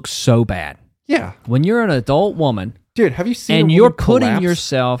it looks so bad. Yeah. When you're an adult woman, dude, have you seen? And you're putting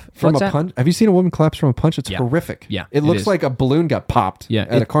yourself from a punch. Have you seen a woman collapse from a punch? It's horrific. Yeah, it looks like a balloon got popped.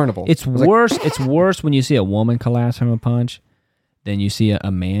 At a carnival. It's worse. It's worse when you see a woman collapse from a punch than you see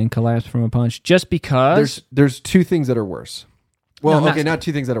a man collapse from a punch. Just because there's two things that are worse. Well, not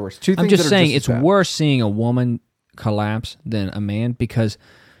two things that are worse. Two things. I'm just that are saying just it's worse seeing a woman collapse than a man because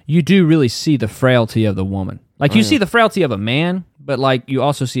you do really see the frailty of the woman. Like you see the frailty of a man, but like you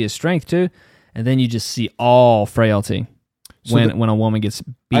also see his strength too. And then you just see all frailty. when a woman gets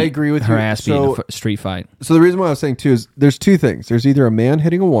beat, I agree with her you. ass beat in a street fight. So the reason why I was saying too is there's two things. There's either a man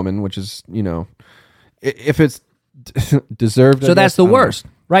hitting a woman, which is, if it's deserved. So that's the worst,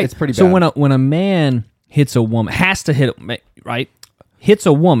 right? It's pretty bad. So when a man hits a woman, has to hit, right? Hits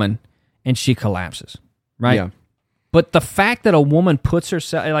a woman and she collapses, right? Yeah. But the fact that a woman puts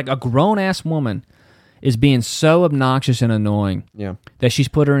herself, like a grown-ass woman, is being so obnoxious and annoying that she's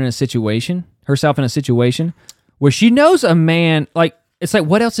put herself in a situation where she knows a man, like, it's like,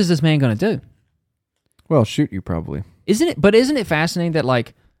 what else is this man going to do? Well, shoot you probably. Isn't it fascinating that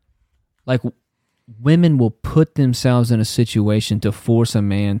like women will put themselves in a situation to force a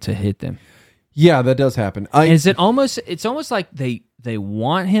man to hit them? Yeah, that does happen. It's almost like they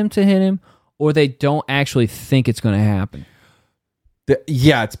want him to hit him, or they don't actually think it's going to happen.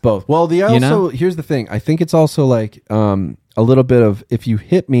 Yeah, it's both. Well, here's the thing. I think it's also like a little bit of, if you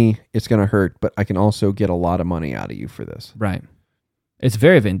hit me, it's going to hurt, but I can also get a lot of money out of you for this. Right. It's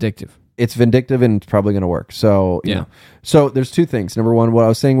very vindictive. It's vindictive, and it's probably going to work. So, So there's two things. Number one, what I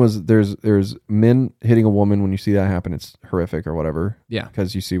was saying was there's men hitting a woman. When you see that happen, it's horrific or whatever. Yeah.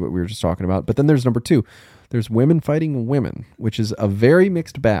 Because you see what we were just talking about. But then there's number two. There's women fighting women, which is a very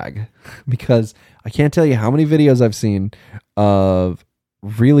mixed bag, because I can't tell you how many videos I've seen of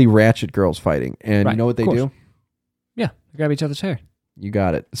really ratchet girls fighting. And you know what they do? Yeah, they grab each other's hair. You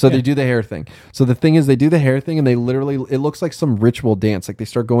got it. So they do the hair thing. So the thing is, they do the hair thing, and they literally, it looks like some ritual dance. Like they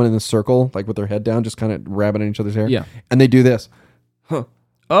start going in a circle, like with their head down, just kind of grabbing at each other's hair. Yeah. And they do this. Huh.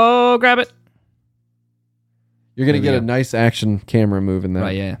 Oh, grab it. You're going to get a nice action camera move in that.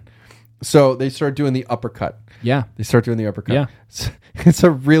 Right, yeah. So they start doing the uppercut. Yeah. They start doing the uppercut. Yeah. It's a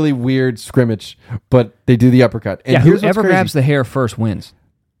really weird scrimmage, but they do the uppercut. And here's whoever grabs the hair first wins.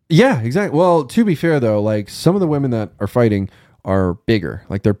 Yeah, exactly. Well, to be fair though, like some of the women that are fighting are bigger.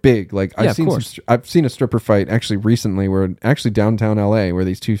 Like they're big. Like I've seen a stripper fight actually recently, where actually downtown LA, where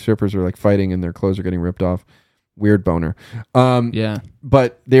these two strippers are like fighting and their clothes are getting ripped off. Weird boner.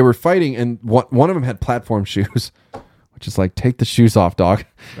 But they were fighting, and one of them had platform shoes. Just like, take the shoes off, dog.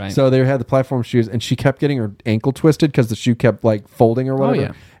 Right. So they had the platform shoes, and she kept getting her ankle twisted because the shoe kept like folding or whatever. Oh,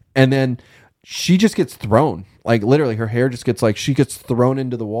 yeah. And then she just gets thrown. Like literally, her hair just gets like, she gets thrown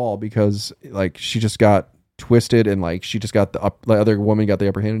into the wall because like she just got twisted, and like she just got the other woman got the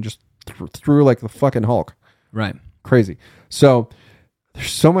upper hand and just threw like the fucking Hulk. Right. Crazy. So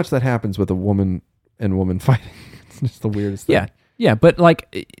there's so much that happens with a woman and woman fighting. It's just the weirdest thing. Yeah. Yeah. But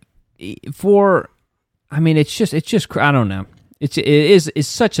like it's just I don't know. It's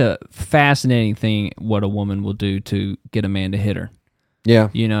such a fascinating thing what a woman will do to get a man to hit her. Yeah.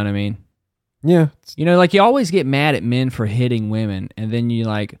 You know what I mean? Yeah. Like you always get mad at men for hitting women, and then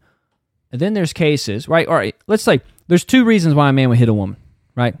then there's cases, right? All right, let's say there's two reasons why a man would hit a woman,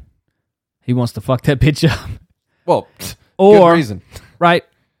 right? He wants to fuck that bitch up. Well, good reason. Right?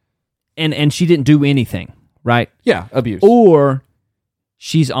 And she didn't do anything, right? Yeah, abuse. Or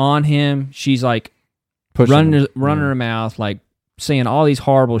she's on him, she's like running her mouth, like saying all these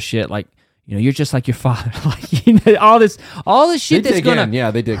horrible shit, like, you're just like your father, like all this shit that's gonna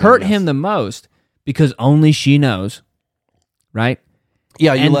hurt him the most, because only she knows, right?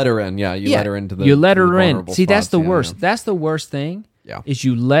 Yeah, you let her in. Yeah, you let her into the. You let her in. See, that's the worst. Yeah. That's the worst thing. Yeah, is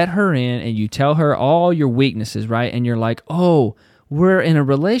you let her in and you tell her all your weaknesses, right? And you're like, oh, we're in a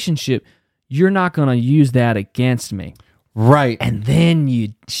relationship. You're not gonna use that against me. Right. And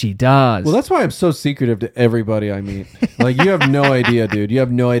then she does. Well, that's why I'm so secretive to everybody I meet. Like, you have no idea, dude. You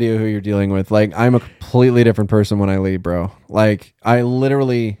have no idea who you're dealing with. Like, I'm a completely different person when I leave, bro. Like, I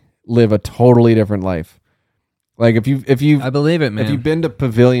literally live a totally different life. Like, if you I believe it, man. If you've been to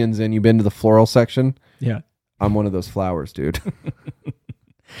pavilions and you've been to the floral section, yeah, I'm one of those flowers, dude.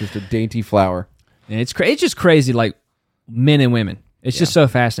 Just a dainty flower. And it's just crazy, like, men and women. It's just so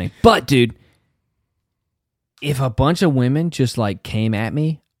fascinating. But, dude, if a bunch of women just like came at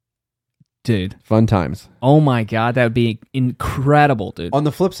me, dude. Fun times. Oh my God, that would be incredible, dude. On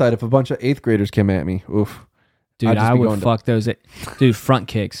the flip side, if a bunch of 8th graders came at me, oof. Dude, I would fuck those. Dude, front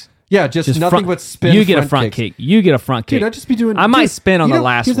kicks. Yeah, just nothing but spin. You get a front kick. You get a front kick. Dude, I'd just be doing. I might spin on the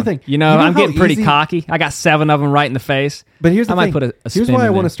last one. Here's the thing. I'm getting pretty cocky. I got 7 of them right in the face. But here's the thing. I might put a spin. Here's why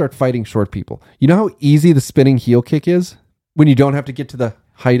I want to start fighting short people. You know how easy the spinning heel kick is when you don't have to get to the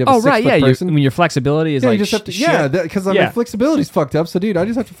height of a 6-foot person? When your flexibility is like, you just have to, because my flexibility's fucked up. So, dude, I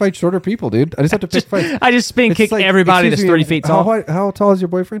just have to fight shorter people, dude. I just have to pick fights. I just spin kick everybody that's 30 feet tall. How tall is your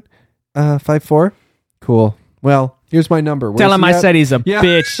boyfriend? 5'4". Cool. Well, here's my number. Tell him I said he's a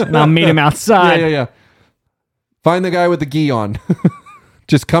bitch, and I'll meet him outside. Yeah. Find the guy with the gi on.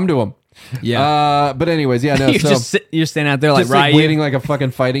 Just come to him. Yeah. But anyways, no. You're standing out there like waiting like a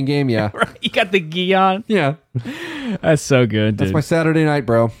fucking fighting game. Yeah. You got the gi on. Yeah. That's so good, dude. That's my Saturday night,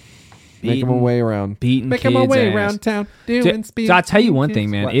 bro. Making my way around. Making my way ass. around town. Doing speed. So I'll tell you one thing,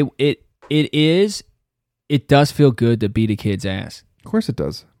 man. What? It does feel good to beat a kid's ass. Of course it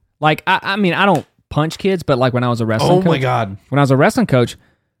does. Like, I mean, I don't punch kids, but like when I was a wrestling coach. Oh my God. When I was a wrestling coach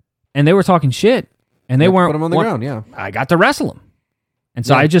and they were talking shit and they weren't. Put them on the ground, yeah. I got to wrestle them. And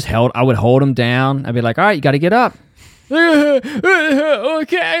so I would hold them down. I'd be like, all right, you got to get up. Okay.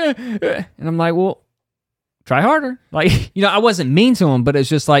 And I'm like, well, try harder. Like, I wasn't mean to him, but it's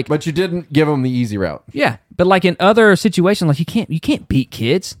just like. But you didn't give him the easy route. Yeah. But like in other situations, like you can't beat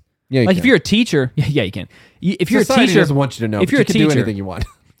kids. Yeah, like if you're a teacher, yeah, you can. If you're Society a teacher, doesn't want you to know. If you're you can do anything you want.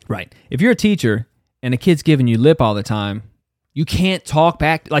 Right. If you're a teacher and a kid's giving you lip all the time, you can't talk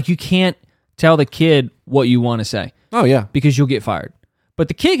back. Like you can't tell the kid what you want to say. Oh yeah, because you'll get fired. But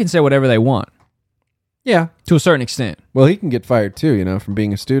the kid can say whatever they want. Yeah, to a certain extent. Well, he can get fired too. From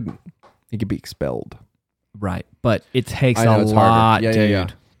being a student, he could be expelled. Right, but it takes a lot, dude. Yeah.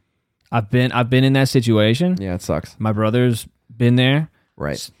 I've been in that situation. Yeah, it sucks. My brother's been there.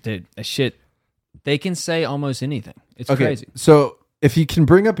 Right, dude. Shit, they can say almost anything. It's crazy. So if you can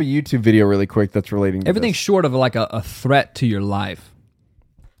bring up a YouTube video really quick that's relating to everything this. Short of like a threat to your life.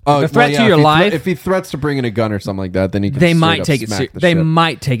 Oh, a threat to your life. If he threats to bring in a gun or something like that, then he can. They might take it. They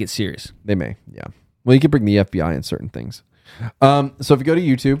might take it serious. They may. Yeah. Well, you can bring the FBI in certain things. So if you go to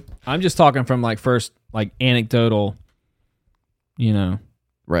YouTube, I'm just talking from first anecdotal,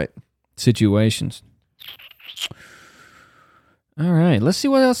 right, situations. All right, let's see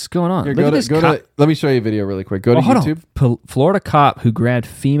what else is going on. Here, Look at this. Let me show you a video really quick. Go to YouTube. Florida cop who grabbed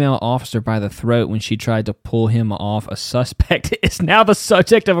female officer by the throat when she tried to pull him off a suspect is now the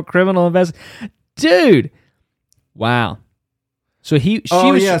subject of a criminal investigation. Dude, wow. So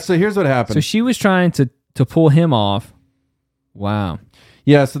So here's what happened. So she was trying to pull him off. Wow.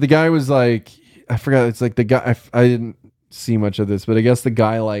 Yeah. So the guy was like, I forgot. It's like the guy. I didn't see much of this, but I guess the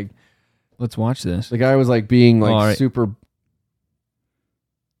guy Let's watch this. The guy was being super.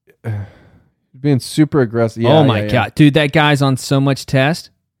 Being super aggressive. Yeah, oh my God, dude, that guy's on so much test.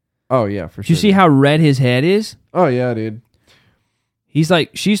 Oh yeah, for sure. Do you see how red his head is? Oh yeah, dude. He's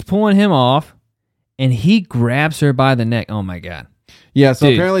she's pulling him off, and he grabs her by the neck. Oh my God. Yeah. So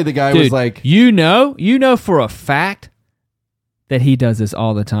apparently the guy was like, you know for a fact that he does this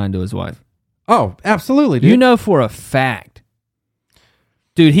all the time to his wife. Oh, absolutely, dude. You know for a fact,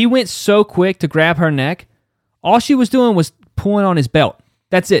 dude. He went so quick to grab her neck. All she was doing was pulling on his belt.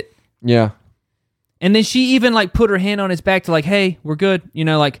 That's it. Yeah. And then she even put her hand on his back to hey, we're good.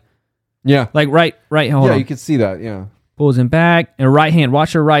 Yeah. Right. Hold on. Yeah, you can see that. Yeah. Pulls him back and right hand.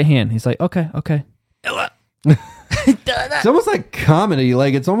 Watch her right hand. He's like, okay. It's almost like comedy.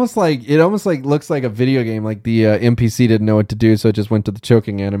 It almost looks like a video game. Like the NPC didn't know what to do, so it just went to the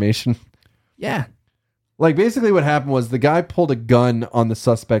choking animation. Yeah. Basically what happened was the guy pulled a gun on the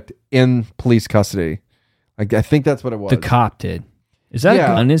suspect in police custody. I think that's what it was. The cop did. Is that a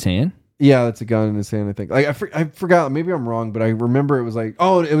gun in his hand? Yeah, that's a gun in his hand, I think. I forgot. Maybe I'm wrong, but I remember it was it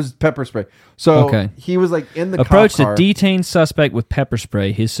was pepper spray. So he was in the approached cop car. The detained suspect with pepper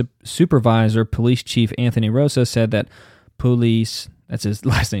spray. His supervisor, Police Chief Anthony Rosa, said that police, that's his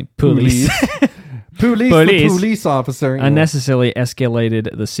last name, police officer, unnecessarily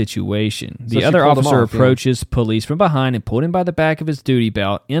escalated the situation. The other officer approaches police from behind and pulled him by the back of his duty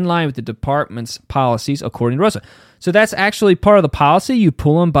belt in line with the department's policies, according to Rosa. So that's actually part of the policy? You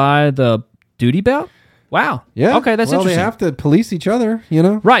pull him by the duty belt? Wow. Yeah. Okay, that's interesting. They have to police each other,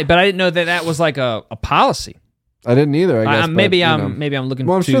 Right, but I didn't know that was a policy. I didn't either. I guess maybe I'm looking.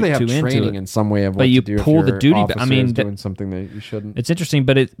 Well, I'm sure they have training into in some way of what but you to do. pull the duty belt. Doing something that you shouldn't. It's interesting,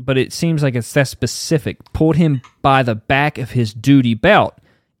 but it seems like it's that specific. Pulled him by the back of his duty belt,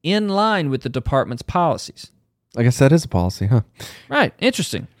 in line with the department's policies. I guess that is a policy, huh? Right.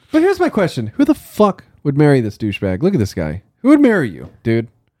 Interesting. But here's my question: who the fuck would marry this douchebag? Look at this guy. Who would marry you, dude?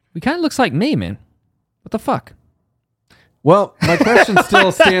 He kind of looks like me, man. What the fuck? Well, my question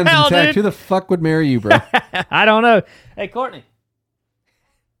still stands intact. Dude. Who the fuck would marry you, bro? I don't know. Hey, Courtney.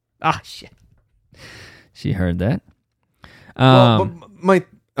 Shit. She heard that. My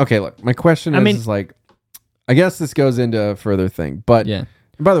question is I guess this goes into a further thing, but yeah.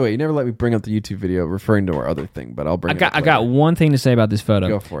 By the way, you never let me bring up the YouTube video referring to our other thing, but I'll bring it up later. I got one thing to say about this photo.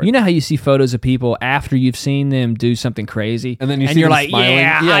 Go for it. You know how you see photos of people after you've seen them do something crazy, and then you're like, smiling?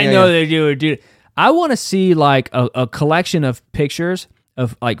 I know they do, dude. I want to see a collection of pictures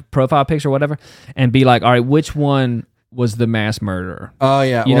of profile picture or whatever, and be like, all right, which one was the mass murderer? Oh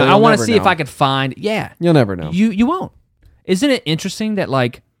yeah, I want to see if I could find. Yeah, you'll never know. You won't. Isn't it interesting that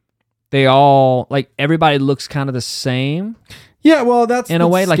they all everybody looks kind of the same? Yeah, well, that's in the a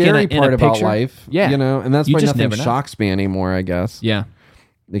way, like scary in a part about picture. life. Yeah. You know, and that's You why just nothing never know. shocks me anymore, I guess. Yeah.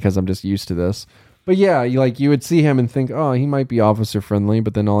 Because I'm just used to this. But yeah, you would see him and think, oh, he might be officer friendly,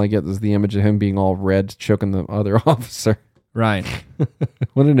 but then all I get is the image of him being all red, choking the other officer. Right.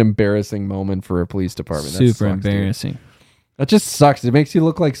 What an embarrassing moment for a police department. Super that sucks, embarrassing. Dude. That just sucks. It makes you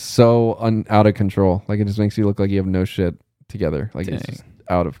look like so out of control. Like it just makes you look like you have no shit together. Like it's just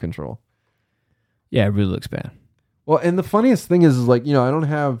out of control. Yeah, it really looks bad. Well, and the funniest thing is like, you know, I don't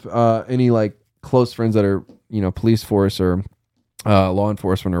have any like close friends that are, you know, police force or law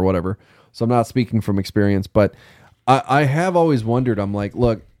enforcement or whatever. So I'm not speaking from experience, but I have always wondered, I'm like,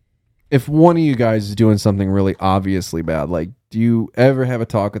 look, if one of you guys is doing something really obviously bad, like, do you ever have a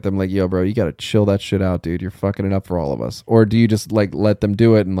talk with them like, yo, bro, you got to chill that shit out, dude. You're fucking it up for all of us. Or do you just like let them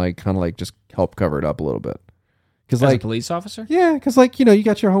do it and like kind of like just help cover it up a little bit? Because like a police officer? Yeah, because like, you know, you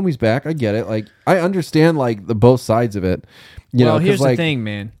got your homies back. I get it. Like, I understand like the both sides of it. You know, here's like, the thing,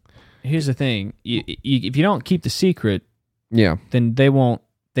 man. Here's the thing. If you don't keep the secret, yeah, then they won't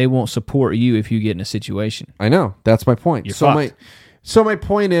support you if you get in a situation. I know. That's my point. You're fucked. So my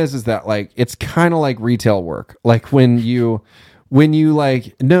point is that like it's kind of like retail work. Like when you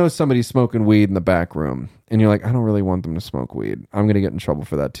like know somebody's smoking weed in the back room and you're like, I don't really want them to smoke weed. I'm going to get in trouble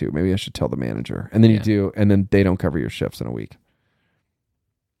for that too. Maybe I should tell the manager. And then you do, and then they don't cover your shifts in a week.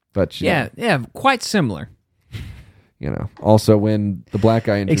 But yeah, quite similar. You know, also when the black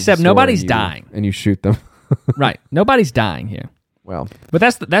guy enters except the store nobody's and dying and you shoot them. Right. Nobody's dying here. Well, but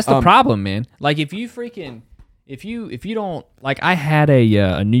that's the problem, man. Like if you don't, like, I had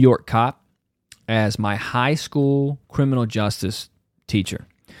a New York cop as my high school criminal justice teacher.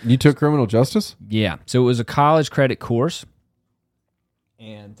 You took criminal justice? Yeah. So it was a college credit course,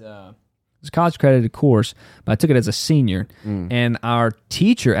 and it was a college credited course, but I took it as a senior. And our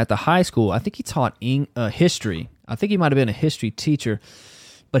teacher at the high school, I think he taught history. I think he might have been a history teacher,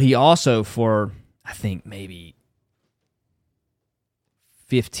 but he also for, I think, maybe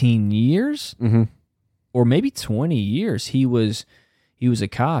 15 years or maybe 20 years, he was a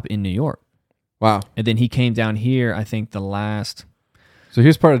cop in New York. Wow. And then he came down here, I think the last... So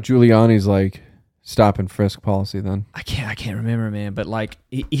here's part of Giuliani's like stop and frisk policy then. I can't remember, man, but like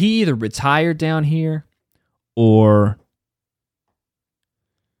he either retired down here or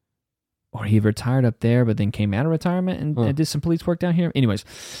he retired up there but then came out of retirement and did some police work down here. Anyways.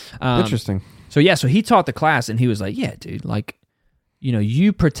 Interesting. So yeah, so he taught the class and he was like, yeah, dude, like, you know,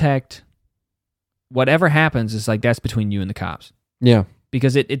 you protect whatever happens is like that's between you and the cops. Yeah.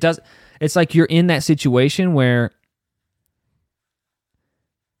 Because it does, it's like you're in that situation where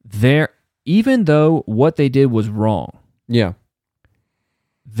even though what they did was wrong, yeah,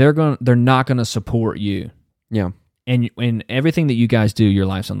 they're not gonna support you. Yeah. And everything that you guys do, your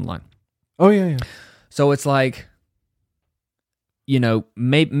life's on the line. Oh yeah. So it's like, you know,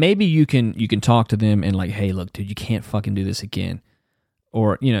 maybe you can talk to them and like, hey, look, dude, you can't fucking do this again,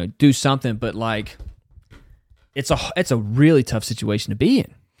 or you know, do something. But like, it's a really tough situation to be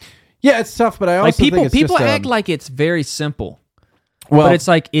in. Yeah, it's tough, but I also like think it's people just, act like it's very simple. Well, but it's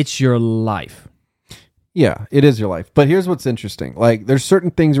like it's your life. Yeah, it is your life. But here's what's interesting. Like, there's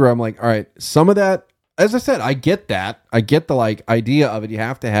certain things where I'm like, all right, some of that, as I said, I get that. I get the like idea of it. You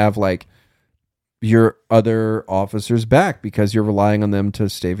have to have like your other officers back because you're relying on them to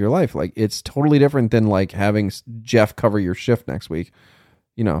save your life. Like, it's totally different than like having Jeff cover your shift next week.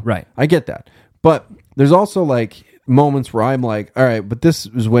 You know, right? I get that. But there's also like moments where I'm like, all right, but this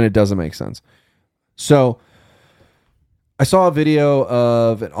is when it doesn't make sense. So I saw a video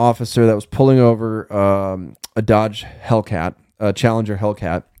of an officer that was pulling over a Dodge Hellcat, a Challenger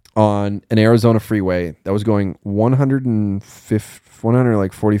Hellcat, on an Arizona freeway that was going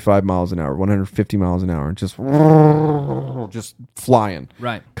 145 miles an hour, 150 miles an hour, just flying.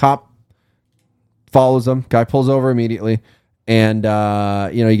 Right. Cop follows him. Guy pulls over immediately, and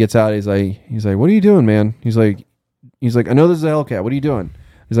you know, he gets out. He's like, "What are you doing, man?" He's like, "I know this is a Hellcat. What are you doing?"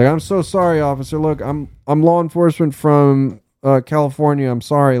 He's like, "I'm so sorry, officer. Look, I'm law enforcement from California. I'm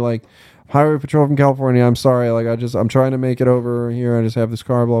sorry, like highway patrol from California. I'm sorry, like I'm trying to make it over here. I just have this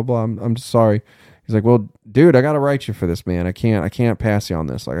car, blah blah. I'm just sorry." He's like, "Well, dude, I gotta write you for this, man. I can't pass you on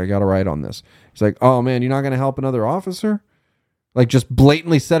this. Like, I gotta write on this." He's like, "Oh man, you're not gonna help another officer?" Like, just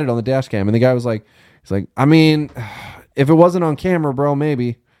blatantly said it on the dash cam, and the guy was like, "He's like, I mean, if it wasn't on camera, bro,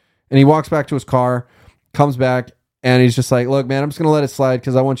 maybe." And he walks back to his car, comes back. And he's just like, "Look, man, I'm just gonna let it slide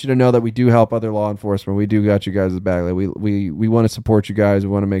because I want you to know that we do help other law enforcement. We do got you guys' back. Like, we want to support you guys.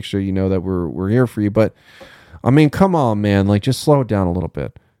 We want to make sure you know that we're here for you. But I mean, come on, man. Like, just slow it down a little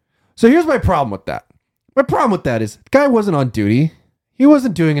bit." So here's my problem with that. My problem with that is the guy wasn't on duty. He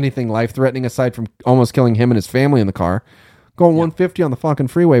wasn't doing anything life threatening aside from almost killing him and his family in the car. going 150 on the fucking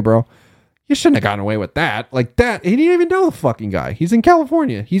freeway, bro. You shouldn't have gotten away with that. Like that, he didn't even know the fucking guy. He's in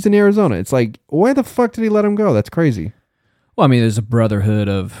California. He's in Arizona. It's like, why the fuck did he let him go? That's crazy. Well, I mean, there's a brotherhood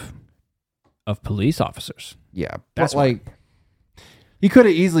of police officers. Yeah, that's but like, he could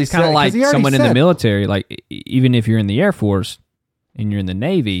have easily said, kind of like someone in the military. Like, even if you're in the Air Force and you're in the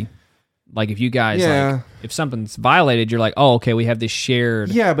Navy, like if you guys, like, if something's violated, you're like, oh, okay, we have this shared.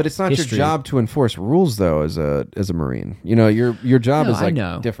 Yeah, but it's not history. your job to enforce rules, though. As a Marine, you know, your job is like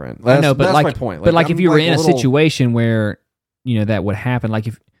different. I know, but that's like, my point. But like, if you were in a little situation where that would happen, like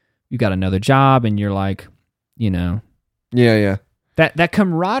if you got another job and you're like, yeah, that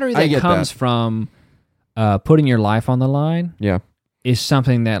camaraderie that comes from putting your life on the line, is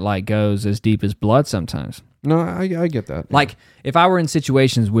something that like goes as deep as blood sometimes. No, I get that. Yeah. Like if I were in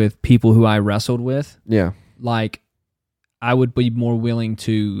situations with people who I wrestled with, like I would be more willing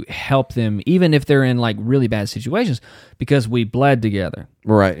to help them, even if they're in like really bad situations, because we bled together.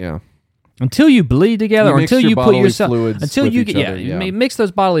 Right. Yeah. Until you bleed together, or until you put yourself, until you get, you mix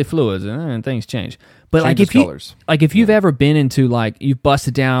those bodily fluids, and things change. But like if you've ever been into like you've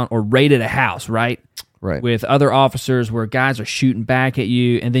busted down or raided a house, right, with other officers where guys are shooting back at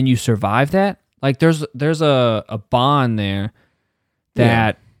you, and then you survive that. Like there's a bond there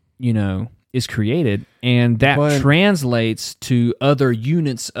that is created, and that translates to other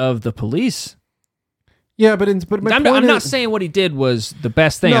units of the police. Yeah, but I'm not saying what he did was the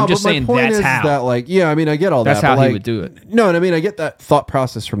best thing. I'm just saying that's how. That, like, I mean, I get all that's that. That's how he would do it. No, and I mean, I get that thought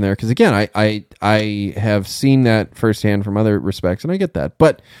process from there because again, I have seen that firsthand from other respects, and I get that.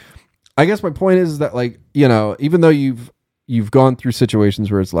 But I guess my point is that, like, even though you've gone through situations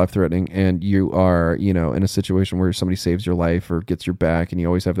where it's life-threatening and you are, in a situation where somebody saves your life or gets your back, and you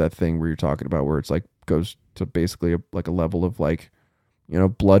always have that thing where you're talking about where it's like goes to basically a level of like,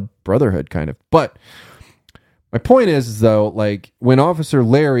 blood brotherhood kind of. But my point is, though, like when Officer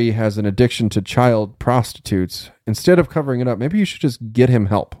Larry has an addiction to child prostitutes, instead of covering it up, maybe you should just get him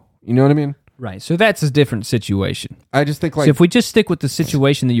help. You know what I mean? Right. So that's a different situation. I just think like... So if we just stick with the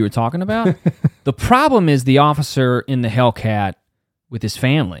situation that you were talking about, the problem is the officer in the Hellcat with his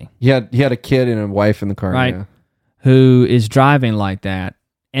family. He had a kid and a wife in the car. Right. Yeah. Who is driving like that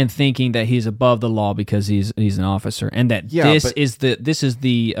and thinking that he's above the law because he's an officer. And that this is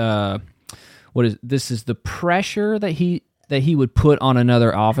the pressure that he would put on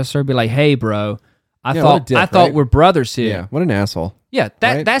another officer. Be like, hey, bro, I thought we're brothers here. Yeah. What an asshole. Yeah.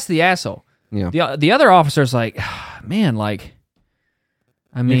 That's the asshole. Yeah. The other officer's like, man, like,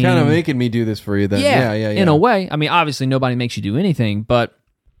 I mean, you're kind of making me do this for you then. Yeah. In a way. I mean, obviously nobody makes you do anything, but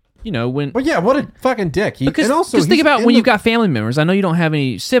when. But yeah, what a fucking dick. Because think about when you've got family members. I know you don't have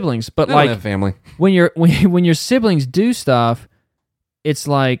any siblings, but I don't have family. When your siblings do stuff, it's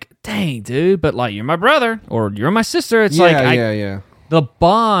like, dang, dude, but like you're my brother or you're my sister. It's the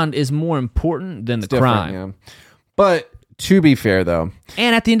bond is more important than the crime. Yeah. But to be fair, though,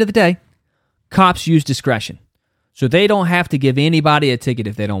 and at the end of the day, cops use discretion, so they don't have to give anybody a ticket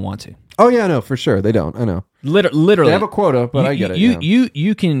if they don't want to. Oh yeah, no, for sure they don't. I know. Literally, they have a quota, but I get it.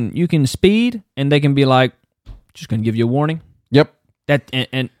 You can speed, and they can be like, just going to give you a warning. Yep. That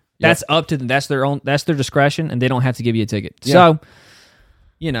and that's up to them. That's their discretion, and they don't have to give you a ticket. Yeah. So,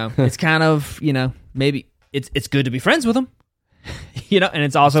 it's kind of maybe it's good to be friends with them, and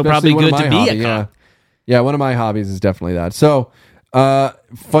it's also especially probably good to be a cop. Yeah, one of my hobbies is definitely that. So,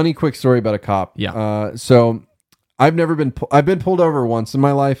 funny quick story about a cop. Yeah. So I've been pulled over once in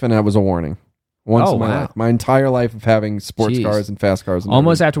my life, and that was a warning. Once in my life. My entire life of having sports cars and fast cars. And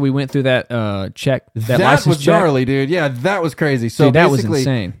almost after we went through that check. That was gnarly, dude. Yeah, that was crazy. So dude, that was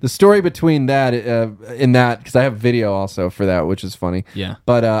insane. The story between that, because I have video also for that, which is funny. Yeah.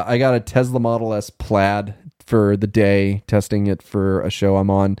 But I got a Tesla Model S Plaid for the day, testing it for a show I'm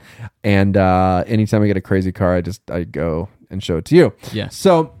on. And anytime I get a crazy car, I go and show it to you. Yeah.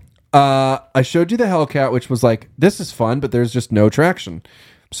 So I showed you the Hellcat, which was like, this is fun, but there's just no traction.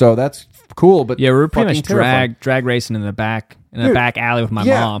 So that's cool, but yeah, we were pretty much drag racing in the back alley with my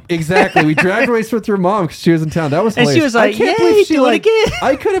mom. Exactly. We drag raced with your mom because she was in town. That was hilarious. And she was like, "Yay, do it again!"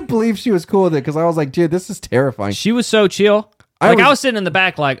 I couldn't believe she was cool with it because I was like, "Dude, this is terrifying." She was so chill. I was sitting in the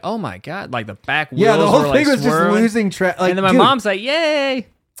back, like, "Oh my god!" Like the back wheels. Yeah, the whole thing was just losing track. Like, and then my mom's like, "Yay!"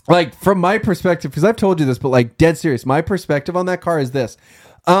 Like from my perspective, because I've told you this, but like dead serious, my perspective on that car is this.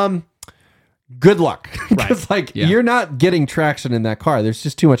 Good luck. Because you're not getting traction in that car. There's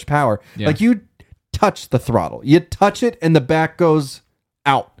just too much power. Yeah. Like you touch the throttle. You touch it and the back goes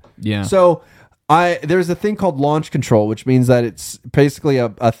out. Yeah. So there's a thing called launch control, which means that it's basically a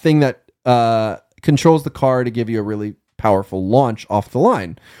thing that controls the car to give you a really powerful launch off the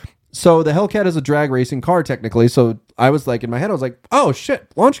line. So the Hellcat is a drag racing car technically. So I was like, in my head, I was like, oh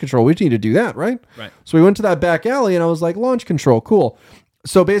shit, launch control. We need to do that, right? Right. So we went to that back alley and I was like, launch control, cool.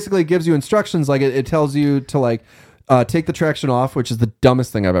 So basically it gives you instructions. Like it tells you to like take the traction off, which is the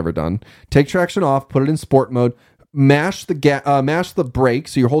dumbest thing I've ever done. Take traction off, put it in sport mode, mash the brake.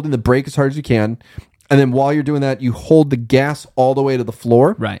 So you're holding the brake as hard as you can. And then while you're doing that, you hold the gas all the way to the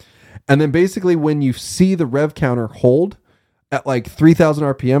floor. Right. And then basically when you see the rev counter hold at like 3,000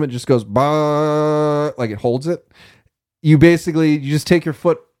 RPM, it just goes, bah, like it holds it. You just take your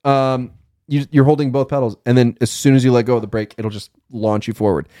foot, you're holding both pedals. And then as soon as you let go of the brake, it'll just launch you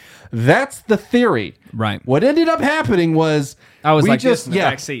forward. That's the theory. Right. What ended up happening was I was like this in the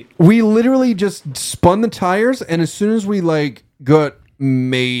back seat. We literally just spun the tires. And as soon as we like got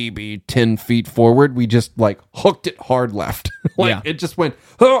maybe 10 feet forward, we just like hooked it hard left. It just went,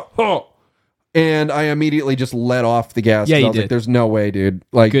 and I immediately just let off the gas. Yeah, you I was did. like, there's no way, dude.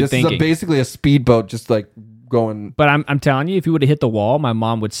 Like, Good this thinking. is basically a speedboat just like going. But I'm telling you, if you would have hit the wall, my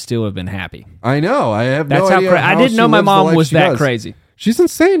mom would still have been happy. I know. I have That's no idea. I didn't know my mom was that crazy. She's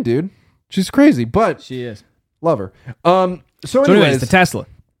insane, dude. She's crazy, but She is. love her. So anyways, the Tesla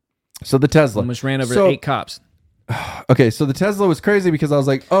So the Tesla almost ran over 8 cops. Okay, so the Tesla was crazy because I was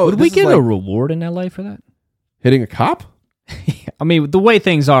like, oh, Would we get a reward in LA for that? hitting a cop? I mean, the way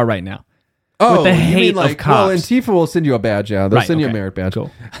things are right now. Oh, with the you hate mean like, of cops. well, Antifa will send you a badge, yeah. They'll send you a merit badge. Cool.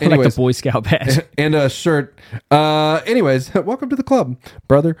 Anyways, Like the Boy Scout badge. and a shirt. Anyways, welcome to the club,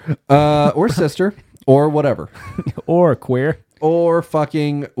 brother, or sister, or whatever. Or queer. Or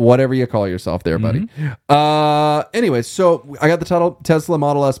fucking whatever you call yourself there, buddy. Anyways, so I got the Tesla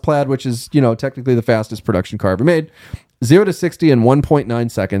Model S Plaid, which is, technically the fastest production car ever made. 0 to 60 in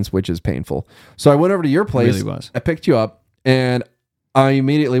 1.9 seconds, which is painful. So I went over to your place. It really was. I picked you up, and I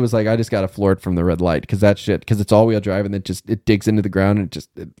immediately was like, I just got to floor it from the red light because it's all-wheel drive, and it digs into the ground and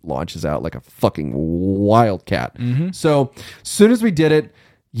it launches out like a fucking wildcat. So as soon as we did it,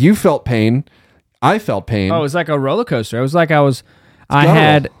 you felt pain. I felt pain. Oh, it was like a roller coaster. It was like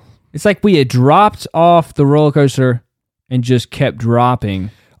it's like we had dropped off the roller coaster and just kept dropping.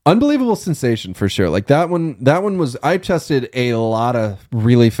 Unbelievable sensation for sure. Like that one was, I tested a lot of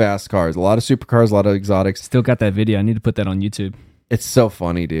really fast cars, a lot of supercars, a lot of exotics. Still got that video. I need to put that on YouTube. It's so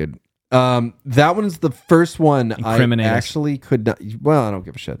funny, dude. That one's the first one I actually could not, well, I don't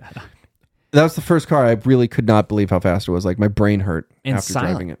give a shit. That was the first car I really could not believe how fast it was. Like my brain hurt after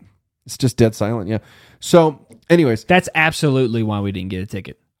driving it. It's just dead silent, yeah. So, anyways. That's absolutely why we didn't get a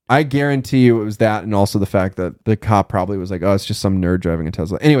ticket. I guarantee you it was that, and also the fact that the cop probably was like, oh, it's just some nerd driving a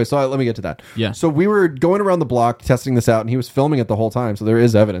Tesla. Anyway, so let me get to that. Yeah. So we were going around the block testing this out, and he was filming it the whole time, so there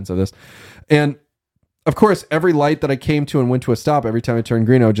is evidence of this. And, of course, every light that I came to and went to a stop, every time I turned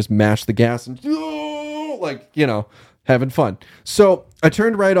green, I would just mash the gas and, having fun. So I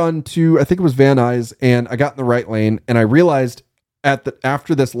turned right on to, I think it was Van Nuys, and I got in the right lane, and I realized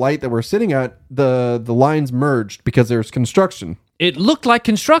after this light that we're sitting at, the lines merged because there's construction. It looked like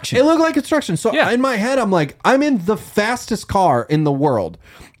construction. So in my head, I'm like, I'm in the fastest car in the world.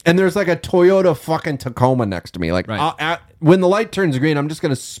 And there's like a Toyota fucking Tacoma next to me. Like when the light turns green, I'm just going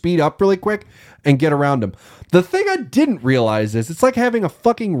to speed up really quick and get around him. The thing I didn't realize is it's like having a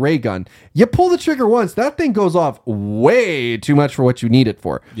fucking ray gun. You pull the trigger once, that thing goes off way too much for what you need it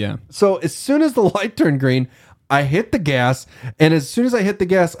for. Yeah. So as soon as the light turned green, I hit the gas, and as soon as I hit the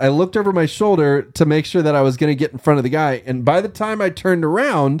gas, I looked over my shoulder to make sure that I was going to get in front of the guy. And by the time I turned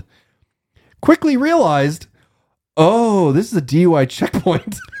around, quickly realized, oh, this is a DUI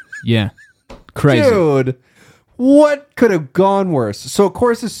checkpoint. Yeah. Crazy. Dude, what could have gone worse? So, of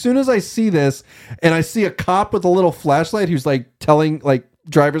course, as soon as I see this, and I see a cop with a little flashlight who's like telling like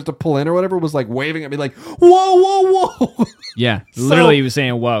drivers to pull in or whatever, was like waving at me like, whoa, whoa, whoa. Yeah, literally he was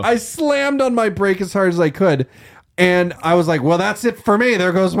saying whoa. I slammed on my brake as hard as I could, and I was like, well, that's it for me.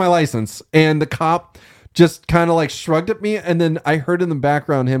 There goes my license. And the cop just kind of like shrugged at me, and then I heard in the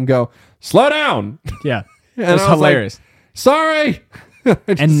background him go, slow down. Yeah, it was hilarious. Like, sorry.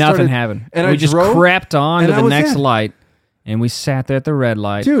 And nothing happened. And we just crept on to the next in. light, and we sat there at the red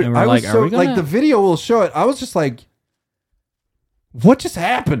light. Dude, and we're I like, was so, like the video will show it. I was just like, what just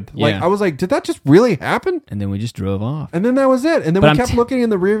happened? Like, I was like, did that just really happen? And then we just drove off. And then that was it. And then we kept looking in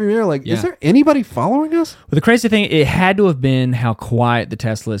the rearview mirror like, is there anybody following us? Well, the crazy thing, it had to have been how quiet the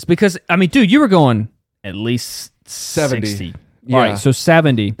Tesla is. Because, I mean, dude, you were going at least 70. 60. Yeah. All right, so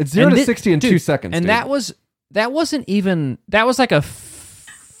 70. It's 0 to 60 in 2 seconds. And dude. that wasn't even, that was like a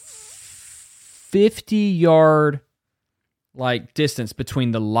 50-yard like distance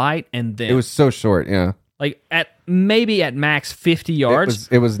between the light and them. It was so short, yeah. Like at max 50 yards.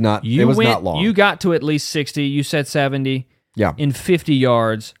 It was not long. You got to at least 60. You said 70. Yeah. In 50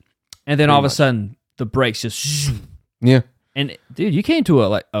 yards. And then all of a sudden, the brakes just... Yeah. And, dude, you came to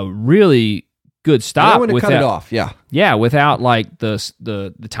a really good stop. I went to cut it off, yeah. Yeah, without, like,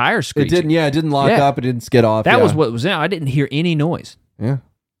 the tires screeching. It didn't lock up. It didn't skid off. That was what was in. I didn't hear any noise. Yeah.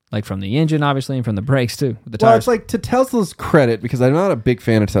 Like from the engine, obviously, and from the brakes, too. With the well, tires. it's like, to Tesla's credit, because I'm not a big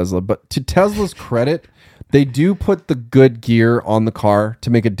fan of Tesla, but to Tesla's credit, they do put the good gear on the car to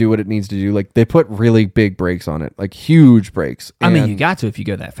make it do what it needs to do. Like, they put really big brakes on it, like huge brakes. I mean, you got to if you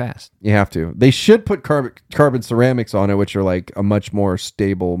go that fast. You have to. They should put carbon ceramics on it, which are like a much more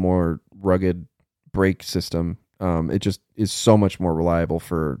stable, more rugged brake system. It just is so much more reliable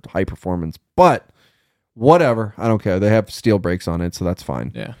for high performance. But whatever, I don't care. They have steel brakes on it, so that's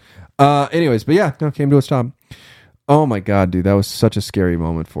fine. Yeah. Anyways, but yeah, no, came to a stop. Oh my god, dude, that was such a scary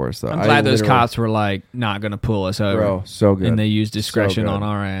moment for us, though. I'm glad those cops were like not gonna pull us over. Bro, so good. And they used discretion on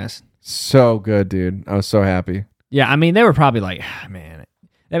our ass. So good, dude. I was so happy. Yeah, I mean, they were probably like, man.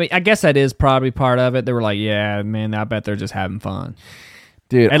 I mean, I guess that is probably part of it. They were like, yeah, man, I bet they're just having fun.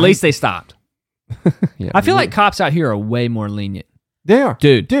 Dude, At least they stopped. Yeah, I feel like cops out here are way more lenient. They are.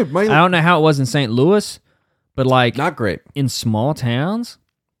 Dude, I don't know how it was in St. Louis, but like not great. In small towns,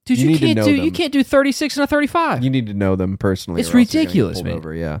 dude, you can't do 36 and a 35. You need to know them personally. It's ridiculous, man.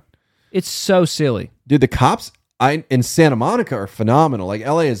 Over, yeah. It's so silly. Dude, the cops in Santa Monica are phenomenal. Like,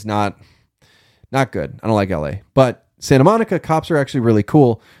 LA is not good. I don't like LA. But Santa Monica cops are actually really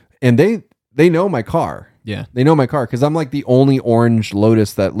cool, and they know my car. Yeah. They know my car because I'm like the only orange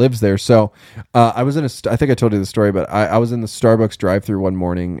Lotus that lives there. So I was I think I told you the story, but I was in the Starbucks drive-thru one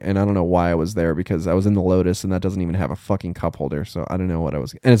morning, and I don't know why I was there because I was in the Lotus, and that doesn't even have a fucking cup holder. So I don't know what I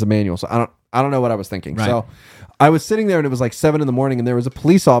was, and it's a manual, so I don't know what I was thinking. Right. So I was sitting there, and it was like 7 a.m, and there was a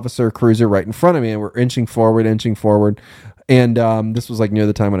police officer cruiser right in front of me, and we're inching forward. And this was like near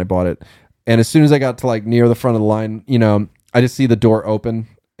the time when I bought it. And as soon as I got to like near the front of the line, I just see the door open.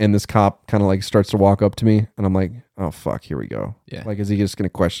 And this cop kind of like starts to walk up to me, and I'm like, "Oh fuck, here we go." Yeah. Like, is he just gonna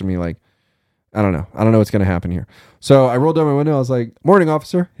question me? Like, I don't know what's gonna happen here. So I rolled down my window. I was like, "Morning,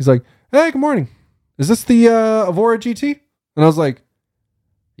 officer." He's like, "Hey, good morning. Is this the Evora GT?" And I was like,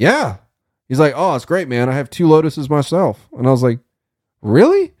 "Yeah." He's like, "Oh, it's great, man. I have 2 Lotuses myself." And I was like,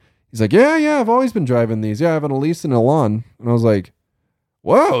 "Really?" He's like, "Yeah. I've always been driving these. Yeah, I have an Elise and a Elan." And I was like,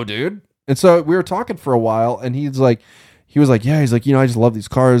 "Whoa, dude." And so we were talking for a while, and he was like, yeah, he's like, I just love these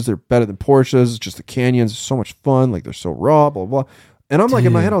cars. They're better than Porsches. It's just the Canyons are so much fun. Like, they're so raw, blah, blah. And I'm like,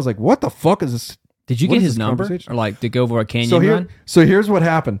 in my head, I was like, what the fuck is this? Did you get his number? Or like to go over a Canyon run? So here's what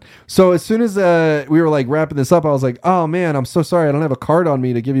happened. So as soon as we were like wrapping this up, I was like, oh man, I'm so sorry. I don't have a card on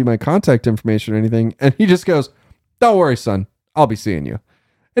me to give you my contact information or anything. And he just goes, don't worry, son. I'll be seeing you.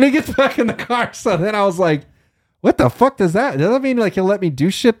 And he gets back in the car. So then I was like, what the fuck does that? Does that mean like he'll let me do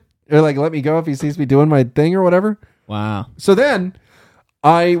shit or like let me go if he sees me doing my thing or whatever? Wow. So then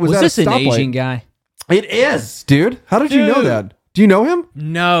I was at this a an stoplight. Asian guy? It is, dude. How did you know that? Do you know him?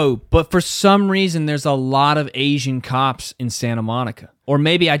 No, but for some reason there's a lot of Asian cops in Santa Monica. Or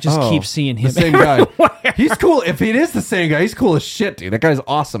maybe I just keep seeing him. The same guy. He's cool. If it is the same guy, he's cool as shit, dude. That guy's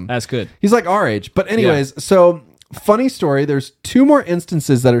awesome. That's good. He's like our age. But anyways, So funny story. There's 2 more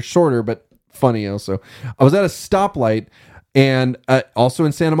instances that are shorter, but funny also. I was at a stoplight. And also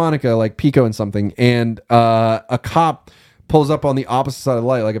in Santa Monica, like Pico and something, and a cop pulls up on the opposite side of the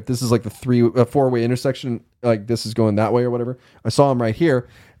light. Like if this is like the 4-way intersection, like this is going that way or whatever. I saw him right here,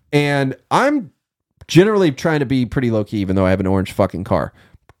 and I'm generally trying to be pretty low key, even though I have an orange fucking car.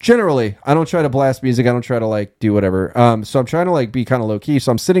 Generally, I don't try to blast music. I don't try to like do whatever. So I'm trying to like be kind of low key.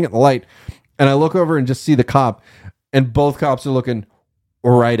 So I'm sitting at the light, and I look over and just see the cop, and both cops are looking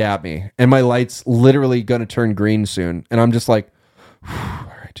right at me, and my light's literally gonna turn green soon, and I'm just like, all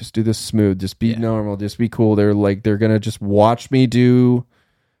right, just do this smooth, just be normal, just be cool. They're gonna just watch me do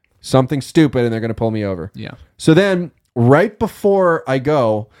something stupid, and they're gonna pull me over. Yeah. So then right before I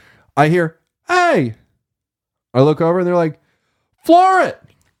go, I hear, hey. I look over and they're like, floor it.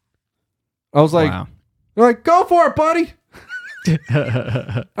 I was like, wow. They're like, go for it, buddy.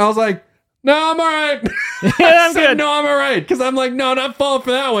 I was like, no, I'm all right. I'm good. No, I'm all right. Because I'm like, no, not falling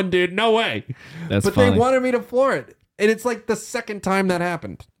for that one, dude. No way. But funny. They wanted me to floor it. And it's like the second time that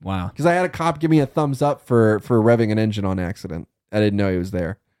happened. Wow. Because I had a cop give me a thumbs up for revving an engine on accident. I didn't know he was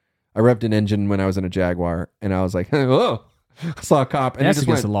there. I revved an engine when I was in a Jaguar. And I was like, oh. I saw a cop. And that's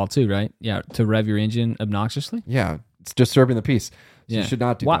against the law too, right? Yeah. To rev your engine obnoxiously? Yeah. It's disturbing the peace. So you should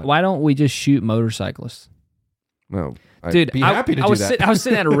not do that. Why don't we just shoot motorcyclists? No. Dude, be happy to I do was that. I was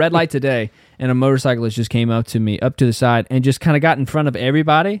sitting at a red light today, and a motorcyclist just came up to me, up to the side, and just kind of got in front of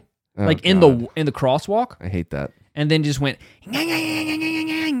everybody, in the crosswalk. I hate that. And then just went, and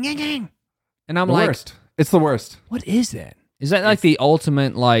I'm like, worst. It's the worst. What is that? Is that like the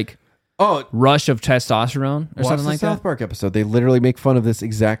ultimate like rush of testosterone or watch something the like South that? Park episode. They literally make fun of this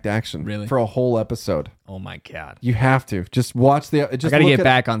exact action. Really? For a whole episode. Oh my God. You have to. Just watch the... I got to get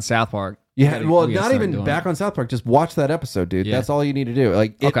back on South Park. Yeah, well, not even back on South Park. Just watch that episode, dude. Yeah. That's all you need to do.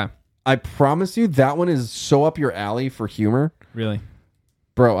 Okay. I promise you, that one is so up your alley for humor. Really?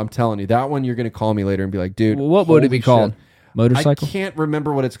 Bro, I'm telling you, that one you're going to call me later and be like, dude, Well, what would it be called? Motorcycle? I can't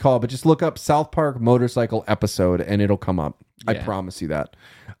remember what it's called, but just look up South Park motorcycle episode and it'll come up. I promise you that.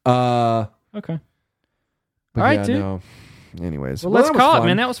 Okay. All right, dude. No. Anyways. Well, let's call it,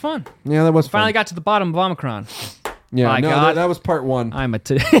 man. That was fun. Yeah, that was fun. Finally got to the bottom of Omicron. Yeah, My God. that was part one. I'm a...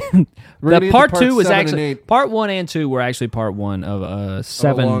 The part 2 was actually... Part 1 and 2 were actually part 1 of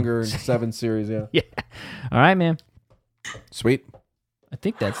 7... longer 7 series, yeah. Yeah. All right, man. Sweet. I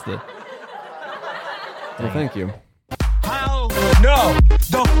think that's the... Well, thank you. Hell no.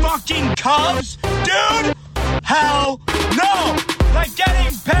 The fucking Cubs? Dude? Hell no. Like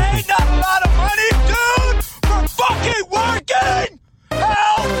getting paid not a lot of money, dude, for fucking working